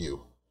 fuck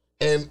you.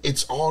 And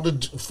it's all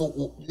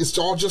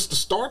just to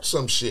start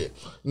some shit.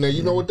 Now,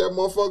 you know what that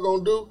motherfucker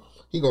gonna do?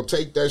 He gonna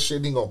take that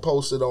shit, he gonna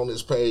post it on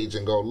his page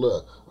and go,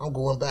 look, I'm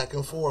going back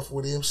and forth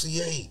with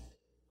MC8.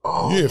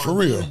 Oh, yeah, for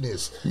real.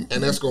 Goodness.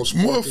 And that's gonna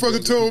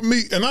motherfucker told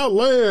me, and I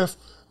laugh,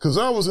 Because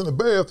I was in the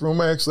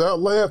bathroom, actually. I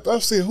laughed. I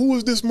said, who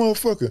is this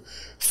motherfucker?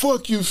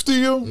 Fuck you,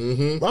 Steel.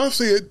 Mm-hmm. I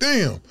said,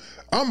 damn,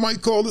 I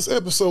might call this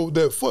episode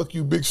that Fuck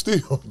You, Big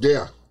Steel.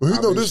 Yeah. Well,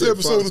 you know, this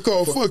episode is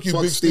called Fuck You,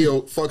 Big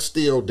Steel. Fuck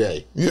Steel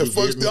Day. Yeah,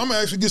 Fuck Steel. I'm going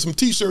to actually get some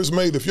T-shirts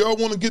made. If y'all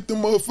want to get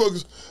them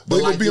motherfuckers, they're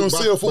going to be on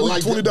sale for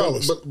only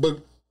 $20. But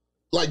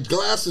like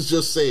Glasses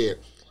just said,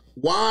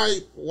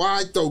 why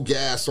throw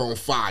gas on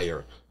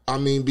fire? I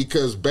mean,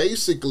 because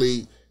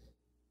basically,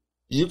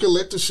 you can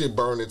let the shit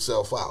burn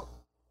itself out.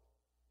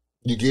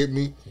 You get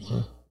me?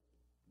 Mm-hmm.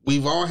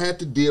 We've all had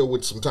to deal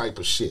with some type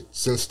of shit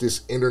since this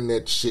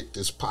internet shit,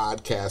 this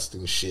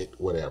podcasting shit,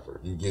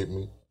 whatever. You get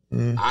me?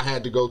 Mm-hmm. I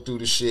had to go through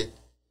the shit.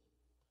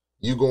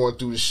 You going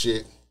through the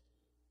shit.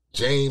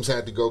 James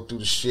had to go through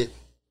the shit.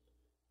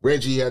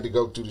 Reggie had to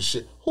go through the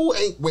shit. Who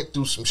ain't went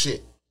through some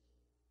shit?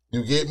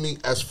 You get me?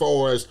 As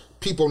far as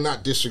people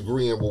not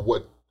disagreeing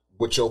with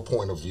what your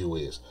point of view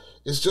is.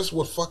 It's just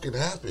what fucking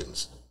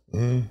happens.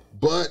 Mm-hmm.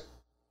 But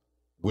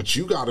what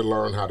you got to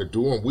learn how to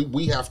do, and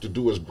we have to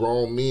do as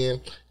grown men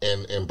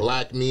and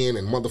black men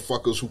and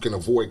motherfuckers who can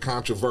avoid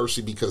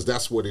controversy, because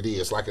that's what it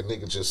is, like a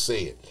nigga just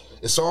said.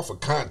 It's all for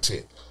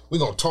content. We're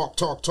going to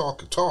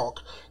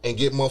talk, and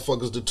get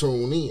motherfuckers to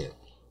tune in.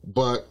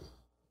 But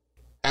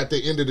at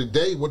the end of the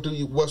day,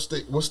 what's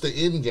the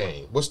end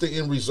game? What's the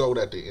end result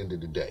at the end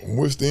of the day?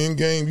 What's the end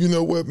game? You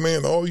know what,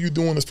 man? All you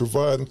doing is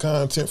providing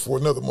content for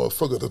another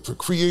motherfucker to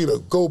create a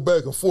go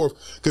back and forth.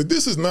 Because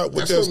this is not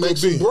what that's going to be.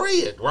 That's going to make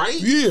some bread, right?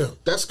 Yeah.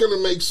 That's going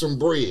to make some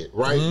bread,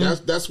 right?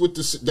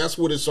 Mm-hmm. That's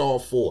what it's all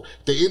for.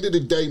 At the end of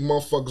the day,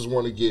 motherfuckers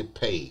want to get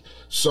paid.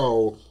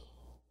 So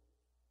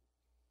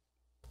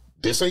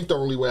this ain't the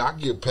only way I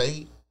get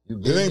paid.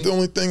 It ain't the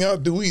only thing I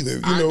do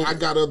either. I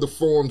got other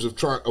forms of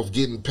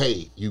getting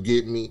paid. You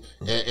get me?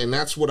 And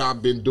that's what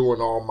I've been doing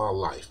all my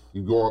life.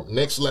 You go up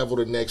next level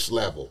to next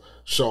level.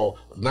 So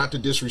not to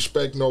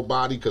disrespect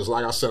nobody, because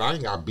like I said, I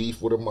ain't got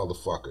beef with a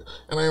motherfucker.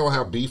 And I don't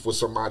have beef with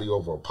somebody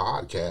over a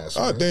podcast.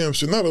 Ah, damn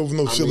shit. Not over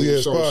no silly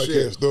ass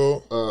podcast,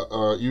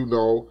 dog. You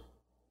know,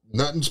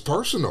 nothing's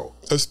personal.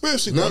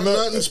 Especially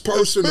nothing's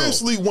personal.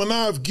 Especially when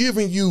I've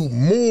given you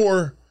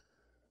more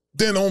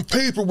than on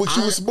paper what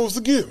you were supposed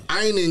to give.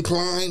 I ain't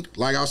inclined.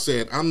 Like I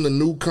said, I'm the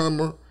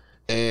newcomer,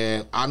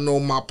 and I know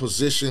my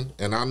position,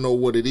 and I know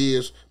what it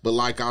is. But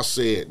like I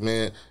said,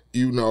 man,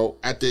 you know,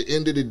 at the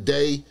end of the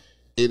day,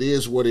 it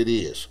is what it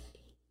is.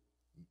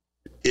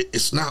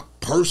 It's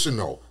not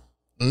personal.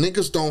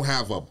 Niggas don't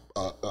have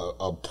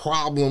a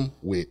problem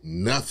with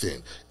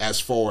nothing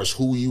as far as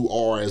who you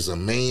are as a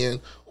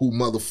man, who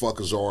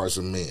motherfuckers are as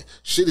a man.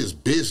 Shit is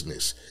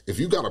business. If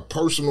you got a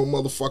personal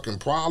motherfucking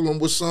problem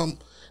with something,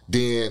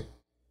 then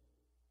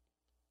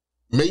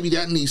maybe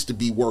that needs to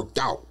be worked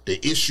out. The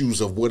issues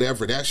of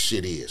whatever that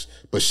shit is.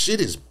 But shit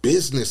is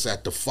business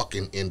at the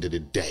fucking end of the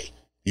day.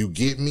 You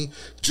get me?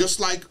 Just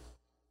like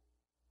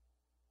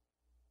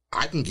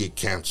I can get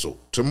canceled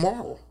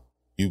tomorrow.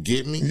 You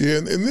get me? Yeah,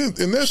 and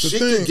that's the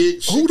thing.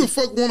 Who the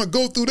fuck want to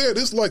go through that?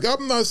 It's like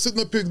I'm not sitting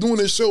up here doing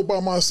this show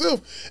by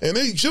myself, and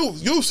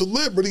your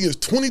celebrity is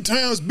 20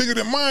 times bigger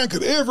than mine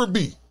could ever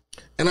be.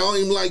 And I don't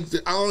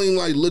even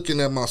like looking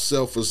at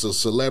myself as a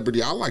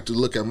celebrity. I like to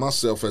look at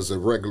myself as a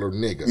regular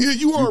nigga. Yeah,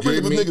 you are a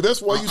regular nigga.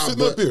 That's why you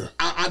sitting up here.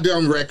 I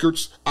done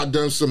records. I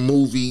done some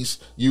movies.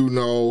 You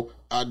know,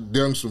 I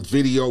done some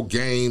video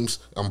games.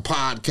 I'm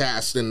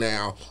podcasting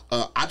now.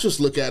 I just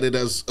look at it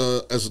as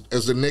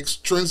the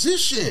next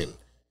transition.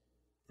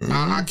 Mm-hmm.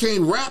 I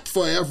can't rap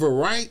forever,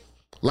 right?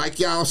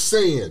 Like y'all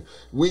saying,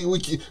 we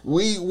old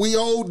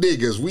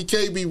niggas. We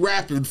can't be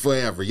rapping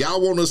forever.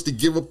 Y'all want us to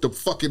give up the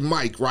fucking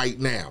mic right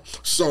now.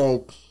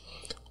 So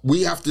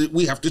we have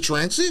to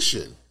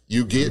transition.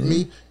 You get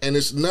me? And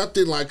it's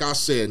nothing, like I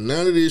said,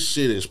 none of this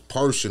shit is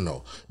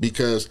personal,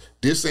 because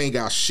this ain't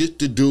got shit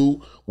to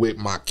do with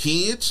my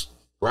kids,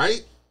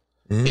 right?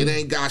 Mm-hmm. It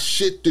ain't got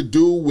shit to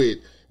do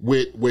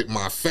with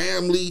my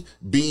family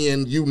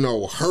being, you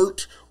know,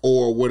 hurt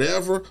or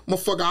whatever.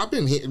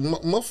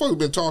 Motherfucker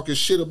been talking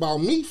shit about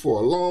me for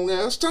a long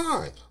ass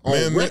time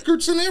on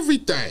records and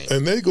everything.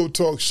 And they go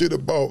talk shit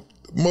about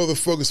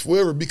motherfuckers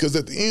forever, because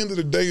at the end of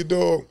the day,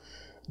 dog,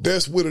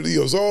 that's what it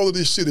is. All of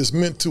this shit is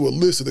meant to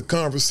elicit a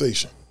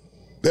conversation.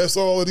 That's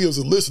all it is,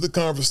 elicit a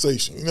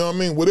conversation. You know what I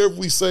mean? Whatever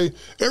we say,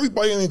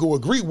 everybody ain't gonna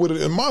agree with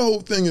it. And my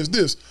whole thing is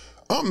this: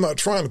 I'm not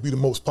trying to be the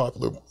most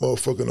popular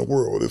motherfucker in the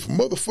world. If a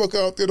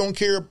motherfucker out there don't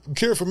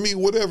care for me,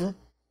 whatever,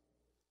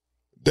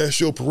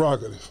 that's your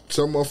prerogative.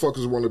 Some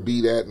motherfuckers want to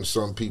be that, and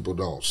some people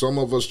don't. Some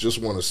of us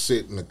just want to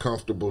sit in a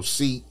comfortable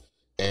seat,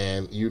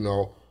 and, you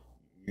know,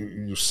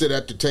 you sit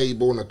at the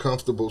table in a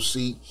comfortable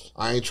seat.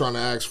 I ain't trying to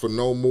ask for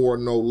no more,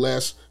 no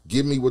less.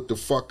 Give me what the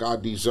fuck I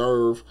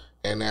deserve,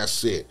 and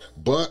that's it.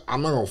 But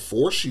I'm not gonna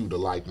force you to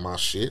like my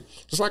shit.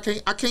 Just like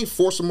I can't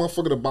force a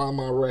motherfucker to buy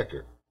my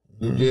record.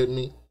 You get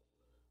me?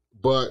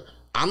 But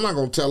I'm not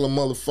going to tell a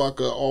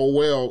motherfucker, oh,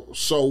 well,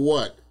 so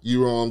what?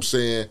 You know what I'm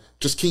saying?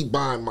 Just keep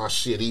buying my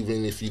shit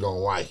even if you don't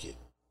like it.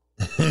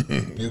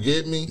 You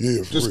get me?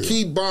 Yeah, just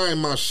keep buying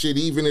my shit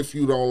even if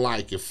you don't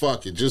like it.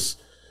 Fuck it. Just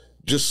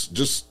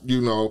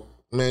you know,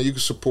 man, you can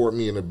support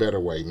me in a better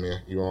way,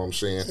 man. You know what I'm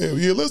saying?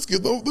 Yeah, let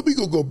me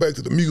go back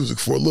to the music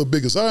for a little bit,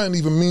 because I didn't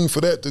even mean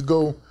for that to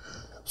go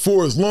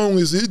for as long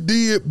as it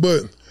did,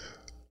 but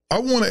I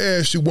want to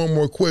ask you one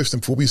more question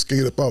before we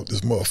skate up out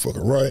this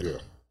motherfucker, right? Yeah.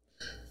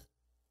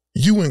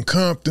 You in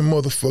Compton,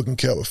 motherfucking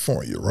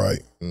California,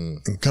 right?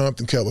 In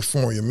Compton,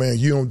 California, man,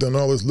 you done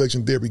all this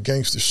legendary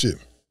gangster shit.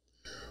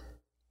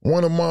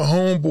 One of my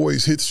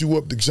homeboys hits you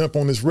up to jump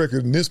on this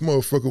record, and this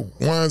motherfucker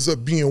winds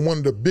up being one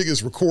of the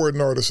biggest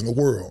recording artists in the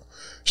world.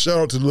 Shout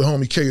out to the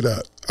homie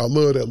K-Dot. I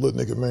love that little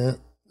nigga, man.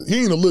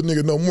 He ain't a little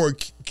nigga no more.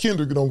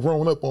 Kendrick done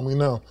grown up on me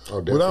now.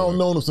 Oh, but I don't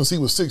know him since he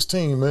was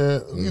 16,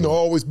 man. You know,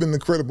 always been an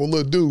incredible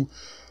little dude.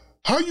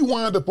 How you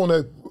wind up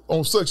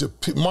on such a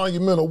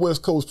monumental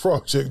West Coast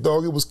project,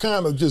 dog? It was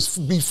kind of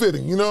just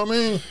befitting, you know what I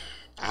mean?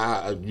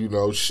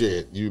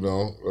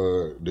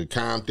 The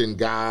Compton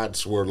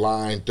gods were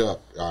lined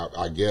up,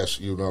 I guess,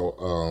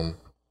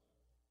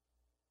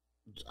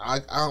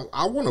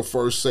 I want to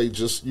first say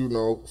just,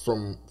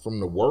 from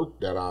the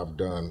work that I've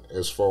done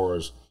as far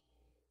as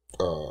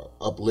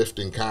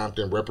uplifting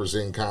Compton,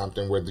 representing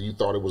Compton, whether you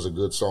thought it was a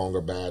good song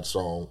or bad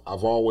song,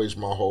 I've always,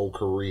 my whole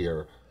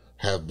career,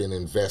 have been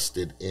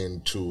invested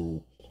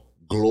into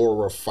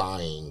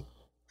glorifying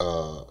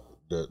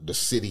the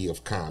city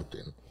of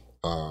Compton.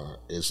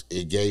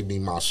 It gave me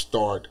my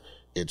start.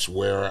 It's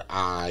where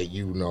I,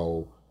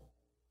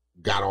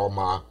 got all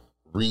my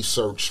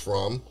research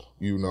from,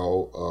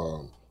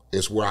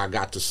 it's where I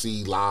got to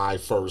see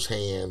live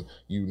firsthand,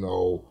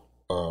 growing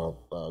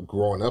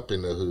up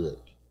in the hood.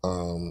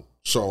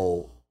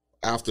 So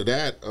after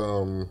that,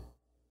 I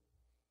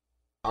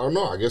don't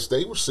know, I guess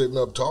they were sitting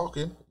up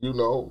talking,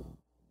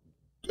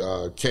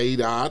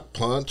 K-Dot,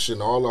 Punch, and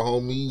all the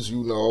homies,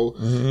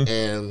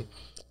 and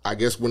I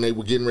guess when they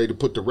were getting ready to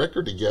put the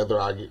record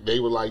together, they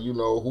were like,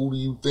 who do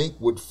you think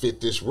would fit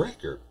this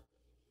record?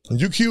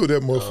 You killed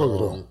that motherfucker,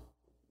 though.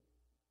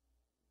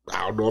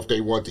 I don't know if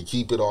they want to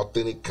keep it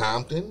authentic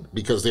Compton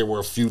because there were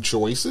a few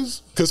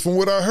choices. Because from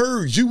what I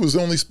heard, you was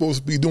only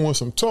supposed to be doing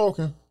some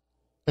talking,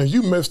 and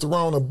you messed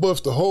around and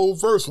bust the whole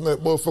verse on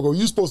that motherfucker.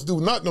 You supposed to do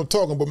not no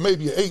talking, but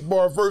maybe an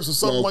 8-bar verse or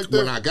something like that.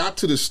 When I got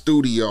to the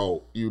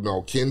studio,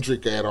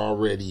 Kendrick had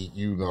already,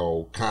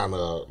 kind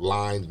of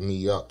lined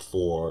me up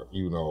for,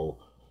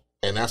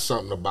 and that's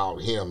something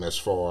about him as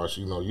far as,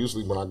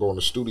 usually when I go in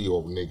the studio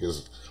with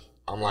niggas,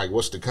 I'm like,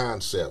 what's the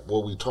concept?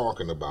 What we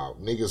talking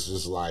about? Niggas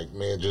is like,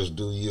 man, just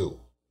do you.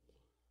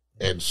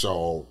 And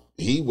so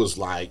he was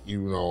like,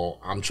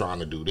 I'm trying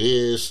to do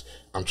this.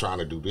 I'm trying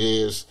to do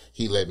this.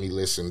 He let me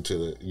listen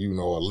to, a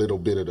little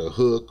bit of the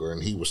hook,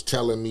 and he was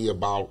telling me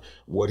about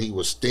what he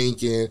was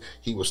thinking.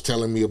 He was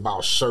telling me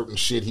about certain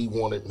shit he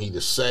wanted me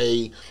to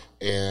say.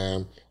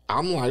 And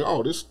I'm like,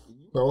 oh, this,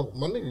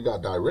 my nigga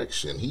got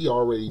direction. He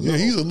already knows.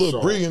 Yeah, he's a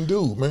little brilliant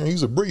dude, man.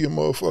 He's a brilliant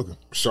motherfucker.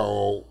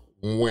 So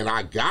when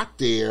I got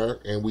there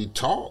and we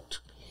talked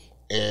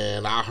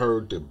and I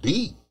heard the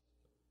beat,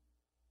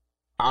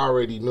 I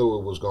already knew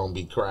it was going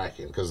to be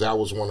cracking because that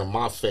was one of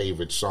my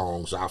favorite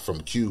songs out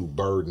from Cube,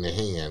 Bird in the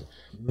Hand.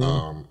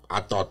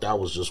 I thought that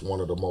was just one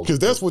of the most... Because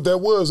that's what that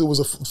was. It was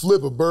a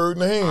flip of Bird in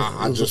the Hand.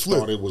 I just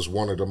thought it was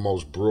one of the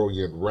most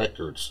brilliant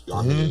records.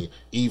 I mean,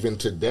 even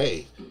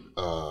today,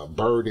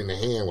 Bird in the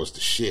Hand was the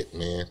shit,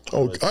 man.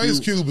 Oh, Ice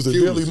Cube is a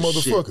deadly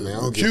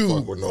motherfucker.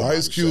 Cube,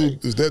 Ice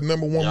Cube is that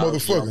number one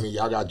motherfucker.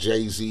 Y'all got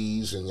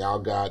Jay-Z's and y'all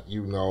got,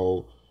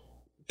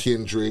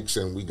 Kendricks,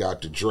 and we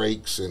got the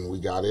Drakes, and we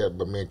got it.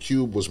 But, man,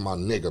 Cube was my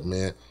nigga,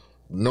 man.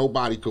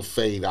 Nobody could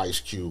fade Ice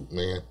Cube,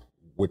 man,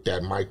 with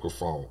that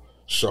microphone.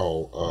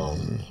 So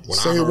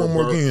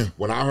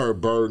when I heard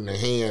Bird in the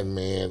Hand,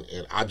 man,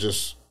 and I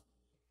just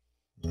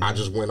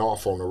went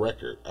off on the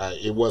record.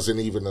 It wasn't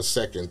even a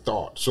second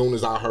thought. Soon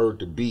as I heard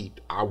the beat,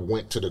 I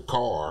went to the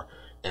car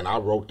and I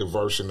wrote the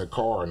verse in the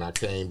car, and I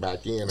came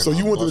back in. And so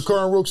you went to the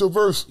car and wrote your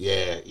verse?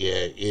 Yeah.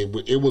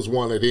 It was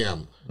one of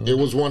them. It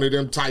was one of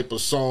them type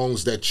of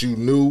songs that you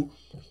knew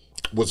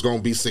was going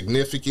to be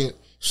significant.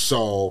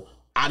 So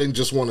I didn't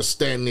just want to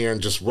stand there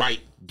and just write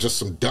just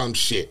some dumb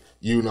shit,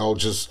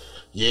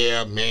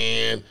 yeah,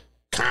 man,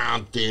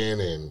 Compton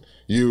and,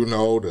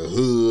 the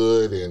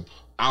hood. And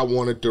I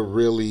wanted to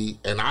really,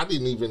 and I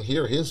didn't even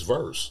hear his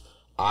verse.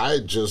 I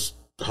just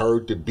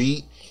heard the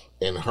beat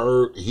and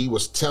heard he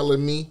was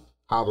telling me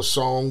how the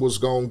song was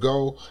going to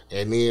go.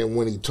 And then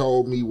when he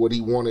told me what he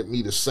wanted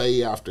me to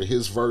say after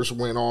his verse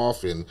went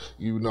off and,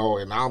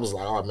 and I was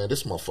like, oh, man,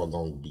 this motherfucker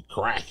going to be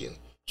cracking.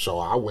 So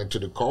I went to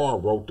the car,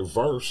 wrote the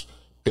verse,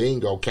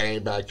 bingo,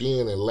 came back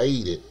in and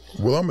laid it.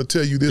 Well, I'm going to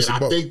tell you this I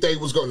think they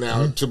was going to,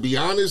 now, to be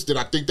honest, did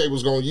I think they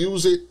was going to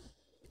use it?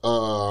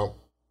 No.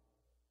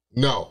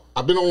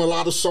 I've been on a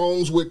lot of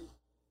songs with,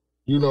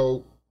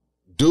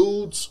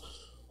 dudes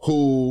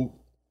who...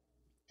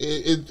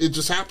 It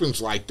just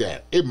happens like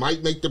that. It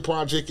might make the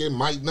project, it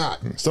might not.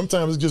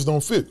 Sometimes it just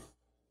don't fit.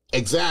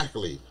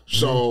 Exactly.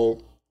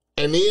 So,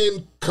 and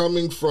then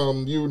coming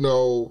from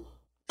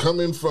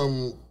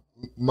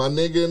my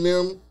nigga and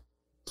them,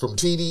 from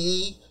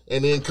TDE,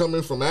 and then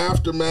coming from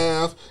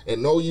Aftermath,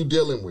 and know you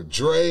dealing with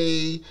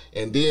Dre,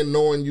 and then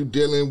knowing you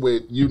dealing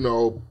with,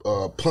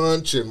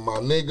 Punch and my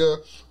nigga,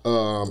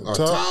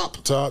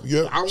 Top.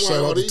 Yep. I want Shout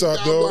all out to these Top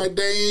guys Dog. like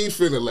they ain't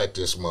finna let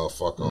this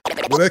motherfucker.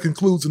 Well, that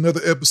concludes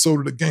another episode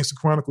of the Gangster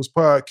Chronicles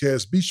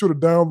podcast. Be sure to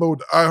download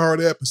the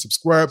iHeart app and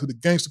subscribe to the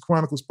Gangster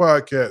Chronicles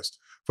podcast.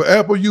 For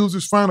Apple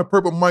users, find a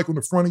purple mic on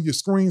the front of your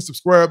screen,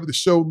 subscribe to the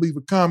show, leave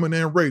a comment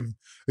and rating.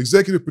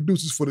 Executive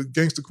producers for the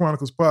Gangster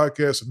Chronicles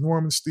podcast are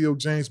Norman Steele,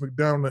 James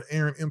McDonald, and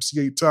Aaron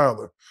MCA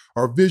Tyler.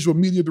 Our visual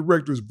media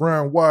director is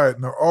Brian Wyatt,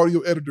 and our audio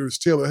editor is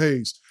Taylor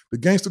Hayes. The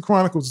Gangster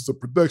Chronicles is a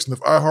production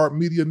of iHeart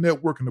Media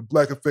Network and the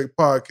Black Effect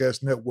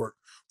Podcast Network.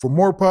 For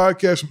more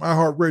podcasts from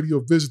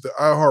iHeartRadio, visit the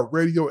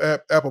iHeartRadio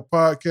app, Apple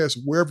Podcasts,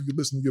 wherever you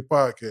listen to your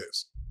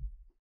podcasts.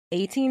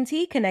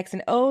 AT&T connects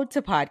an ode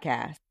to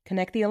podcast.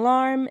 Connect the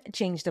alarm,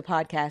 change the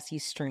podcast you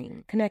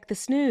stream. Connect the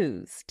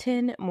snooze,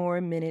 10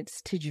 more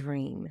minutes to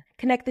dream.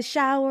 Connect the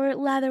shower,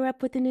 lather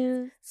up with the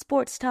news,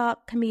 sports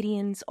talk,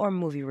 comedians, or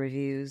movie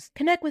reviews.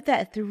 Connect with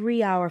that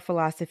 3-hour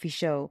philosophy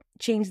show.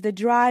 Change the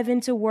drive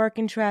into work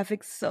and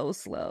traffic so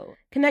slow.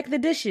 Connect the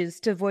dishes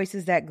to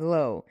voices that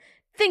glow.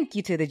 Thank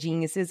you to the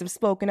geniuses of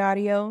spoken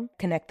audio.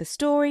 Connect the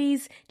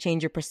stories,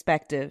 change your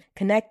perspective.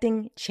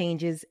 Connecting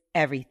changes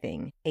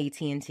everything.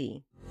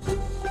 AT&T.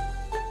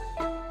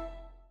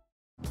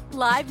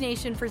 Live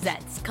Nation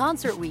presents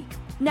Concert Week.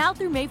 Now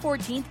through May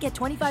 14th, get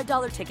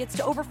 $25 tickets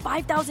to over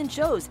 5,000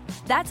 shows.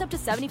 That's up to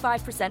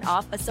 75%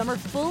 off a summer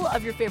full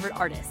of your favorite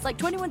artists like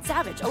 21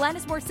 Savage,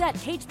 Alanis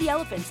Morissette, Cage the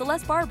Elephant,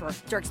 Celeste Barber,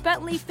 Dierks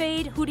Bentley,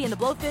 Fade, Hootie and the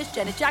Blowfish,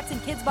 Janet Jackson,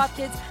 Kids Bop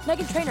Kids,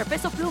 Meghan Trainor,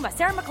 Peso Pluma,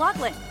 Sarah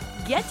McLachlan.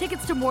 Get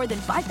tickets to more than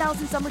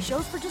 5,000 summer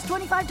shows for just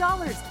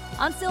 $25.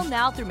 On sale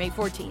now through May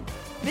 14th.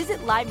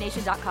 Visit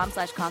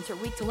LiveNation.com/Concert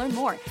Week to learn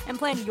more and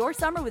plan your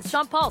summer with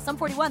Sean Paul, Sum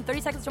 41,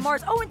 30 Seconds to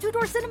Mars, and Two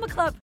Door Cinema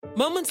Club.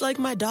 Moments like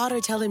my daughter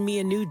telling me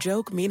a new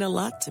joke mean a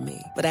lot to me.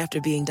 But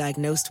after being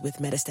diagnosed with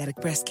metastatic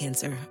breast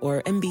cancer,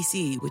 or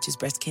MBC, which is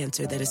breast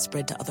cancer that is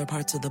spread to other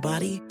parts of the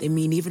body, they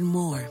mean even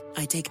more.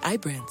 I take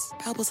Ibrance,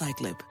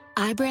 palbociclib.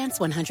 Ibrance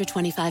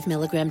 125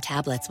 milligram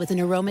tablets with an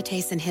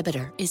aromatase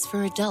inhibitor is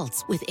for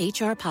adults with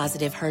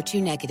HR-positive,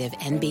 HER2-negative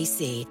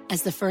NBC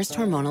as the first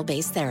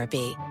hormonal-based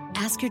therapy.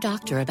 Ask your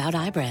doctor about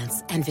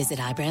Ibrance and visit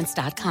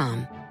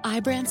Ibrance.com.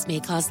 Ibrance may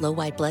cause low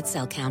white blood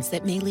cell counts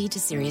that may lead to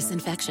serious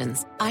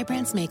infections.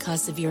 Ibrance may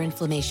cause severe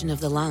inflammation of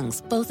the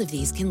lungs. Both of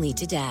these can lead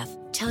to death.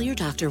 Tell your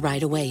doctor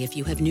right away if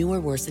you have new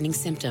or worsening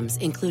symptoms,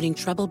 including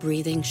trouble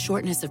breathing,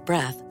 shortness of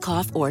breath,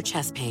 cough, or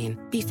chest pain.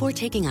 Before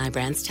taking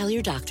Ibrance, tell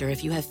your doctor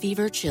if you have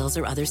fever, chills,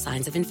 or other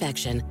signs of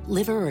infection,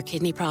 liver or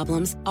kidney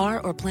problems, are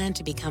or plan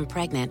to become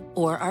pregnant,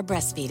 or are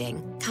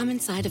breastfeeding. Common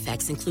side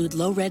effects include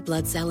low red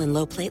blood cell and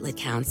low platelet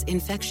counts,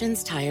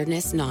 infections,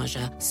 tiredness,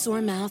 nausea,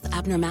 sore mouth,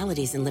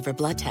 abnormalities in liver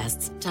blood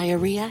tests,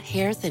 diarrhea,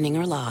 hair thinning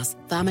or loss,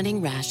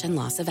 vomiting, rash, and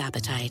loss of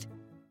appetite.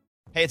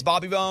 Hey, it's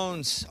Bobby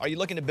Bones. Are you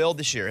looking to build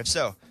this year? If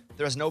so,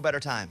 there is no better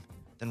time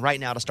than right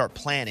now to start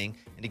planning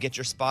and to get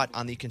your spot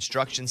on the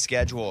construction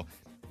schedule.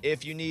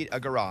 If you need a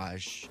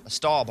garage, a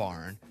stall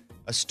barn,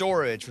 a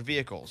storage for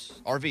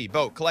vehicles, RV,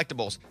 boat,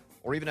 collectibles,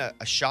 or even a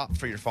shop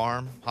for your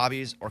farm,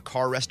 hobbies, or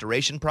car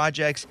restoration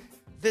projects,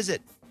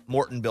 visit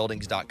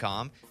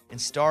MortonBuildings.com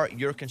and start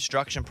your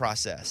construction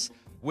process.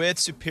 With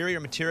superior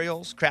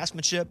materials,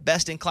 craftsmanship,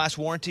 best-in-class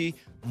warranty,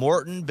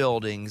 Morton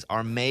Buildings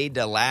are made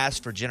to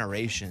last for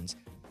generations.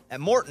 At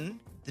Morton,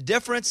 the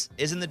difference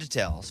is in the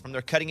details. From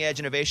their cutting-edge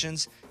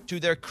innovations to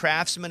their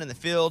craftsmen in the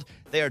field,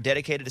 they are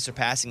dedicated to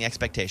surpassing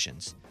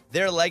expectations.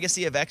 Their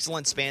legacy of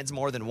excellence spans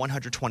more than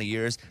 120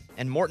 years,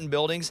 and Morton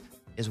Buildings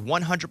is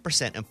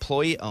 100%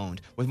 employee-owned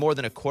with more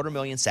than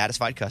 250,000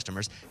 satisfied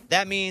customers.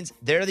 That means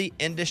they're the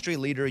industry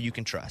leader you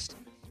can trust.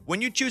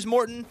 When you choose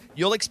Morton,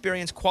 you'll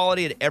experience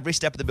quality at every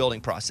step of the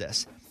building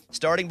process,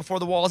 starting before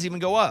the walls even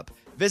go up.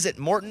 Visit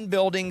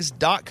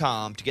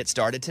MortonBuildings.com to get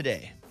started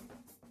today.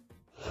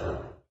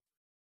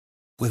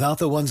 Without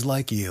the ones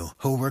like you,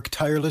 who work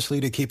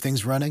tirelessly to keep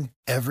things running,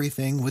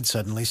 everything would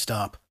suddenly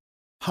stop.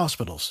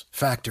 Hospitals,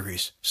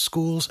 factories,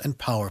 schools, and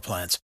power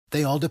plants,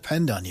 they all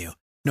depend on you.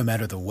 No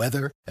matter the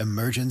weather,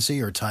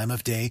 emergency, or time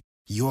of day,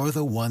 you're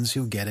the ones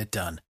who get it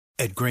done.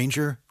 At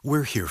Grainger,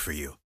 we're here for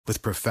you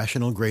with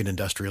professional-grade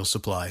industrial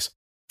supplies.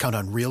 Count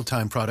on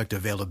real-time product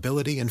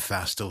availability and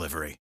fast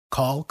delivery.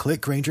 Call,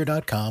 click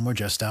Grainger.com, or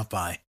just stop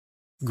by.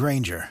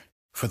 Grainger,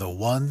 for the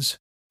ones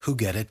who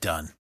get it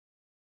done.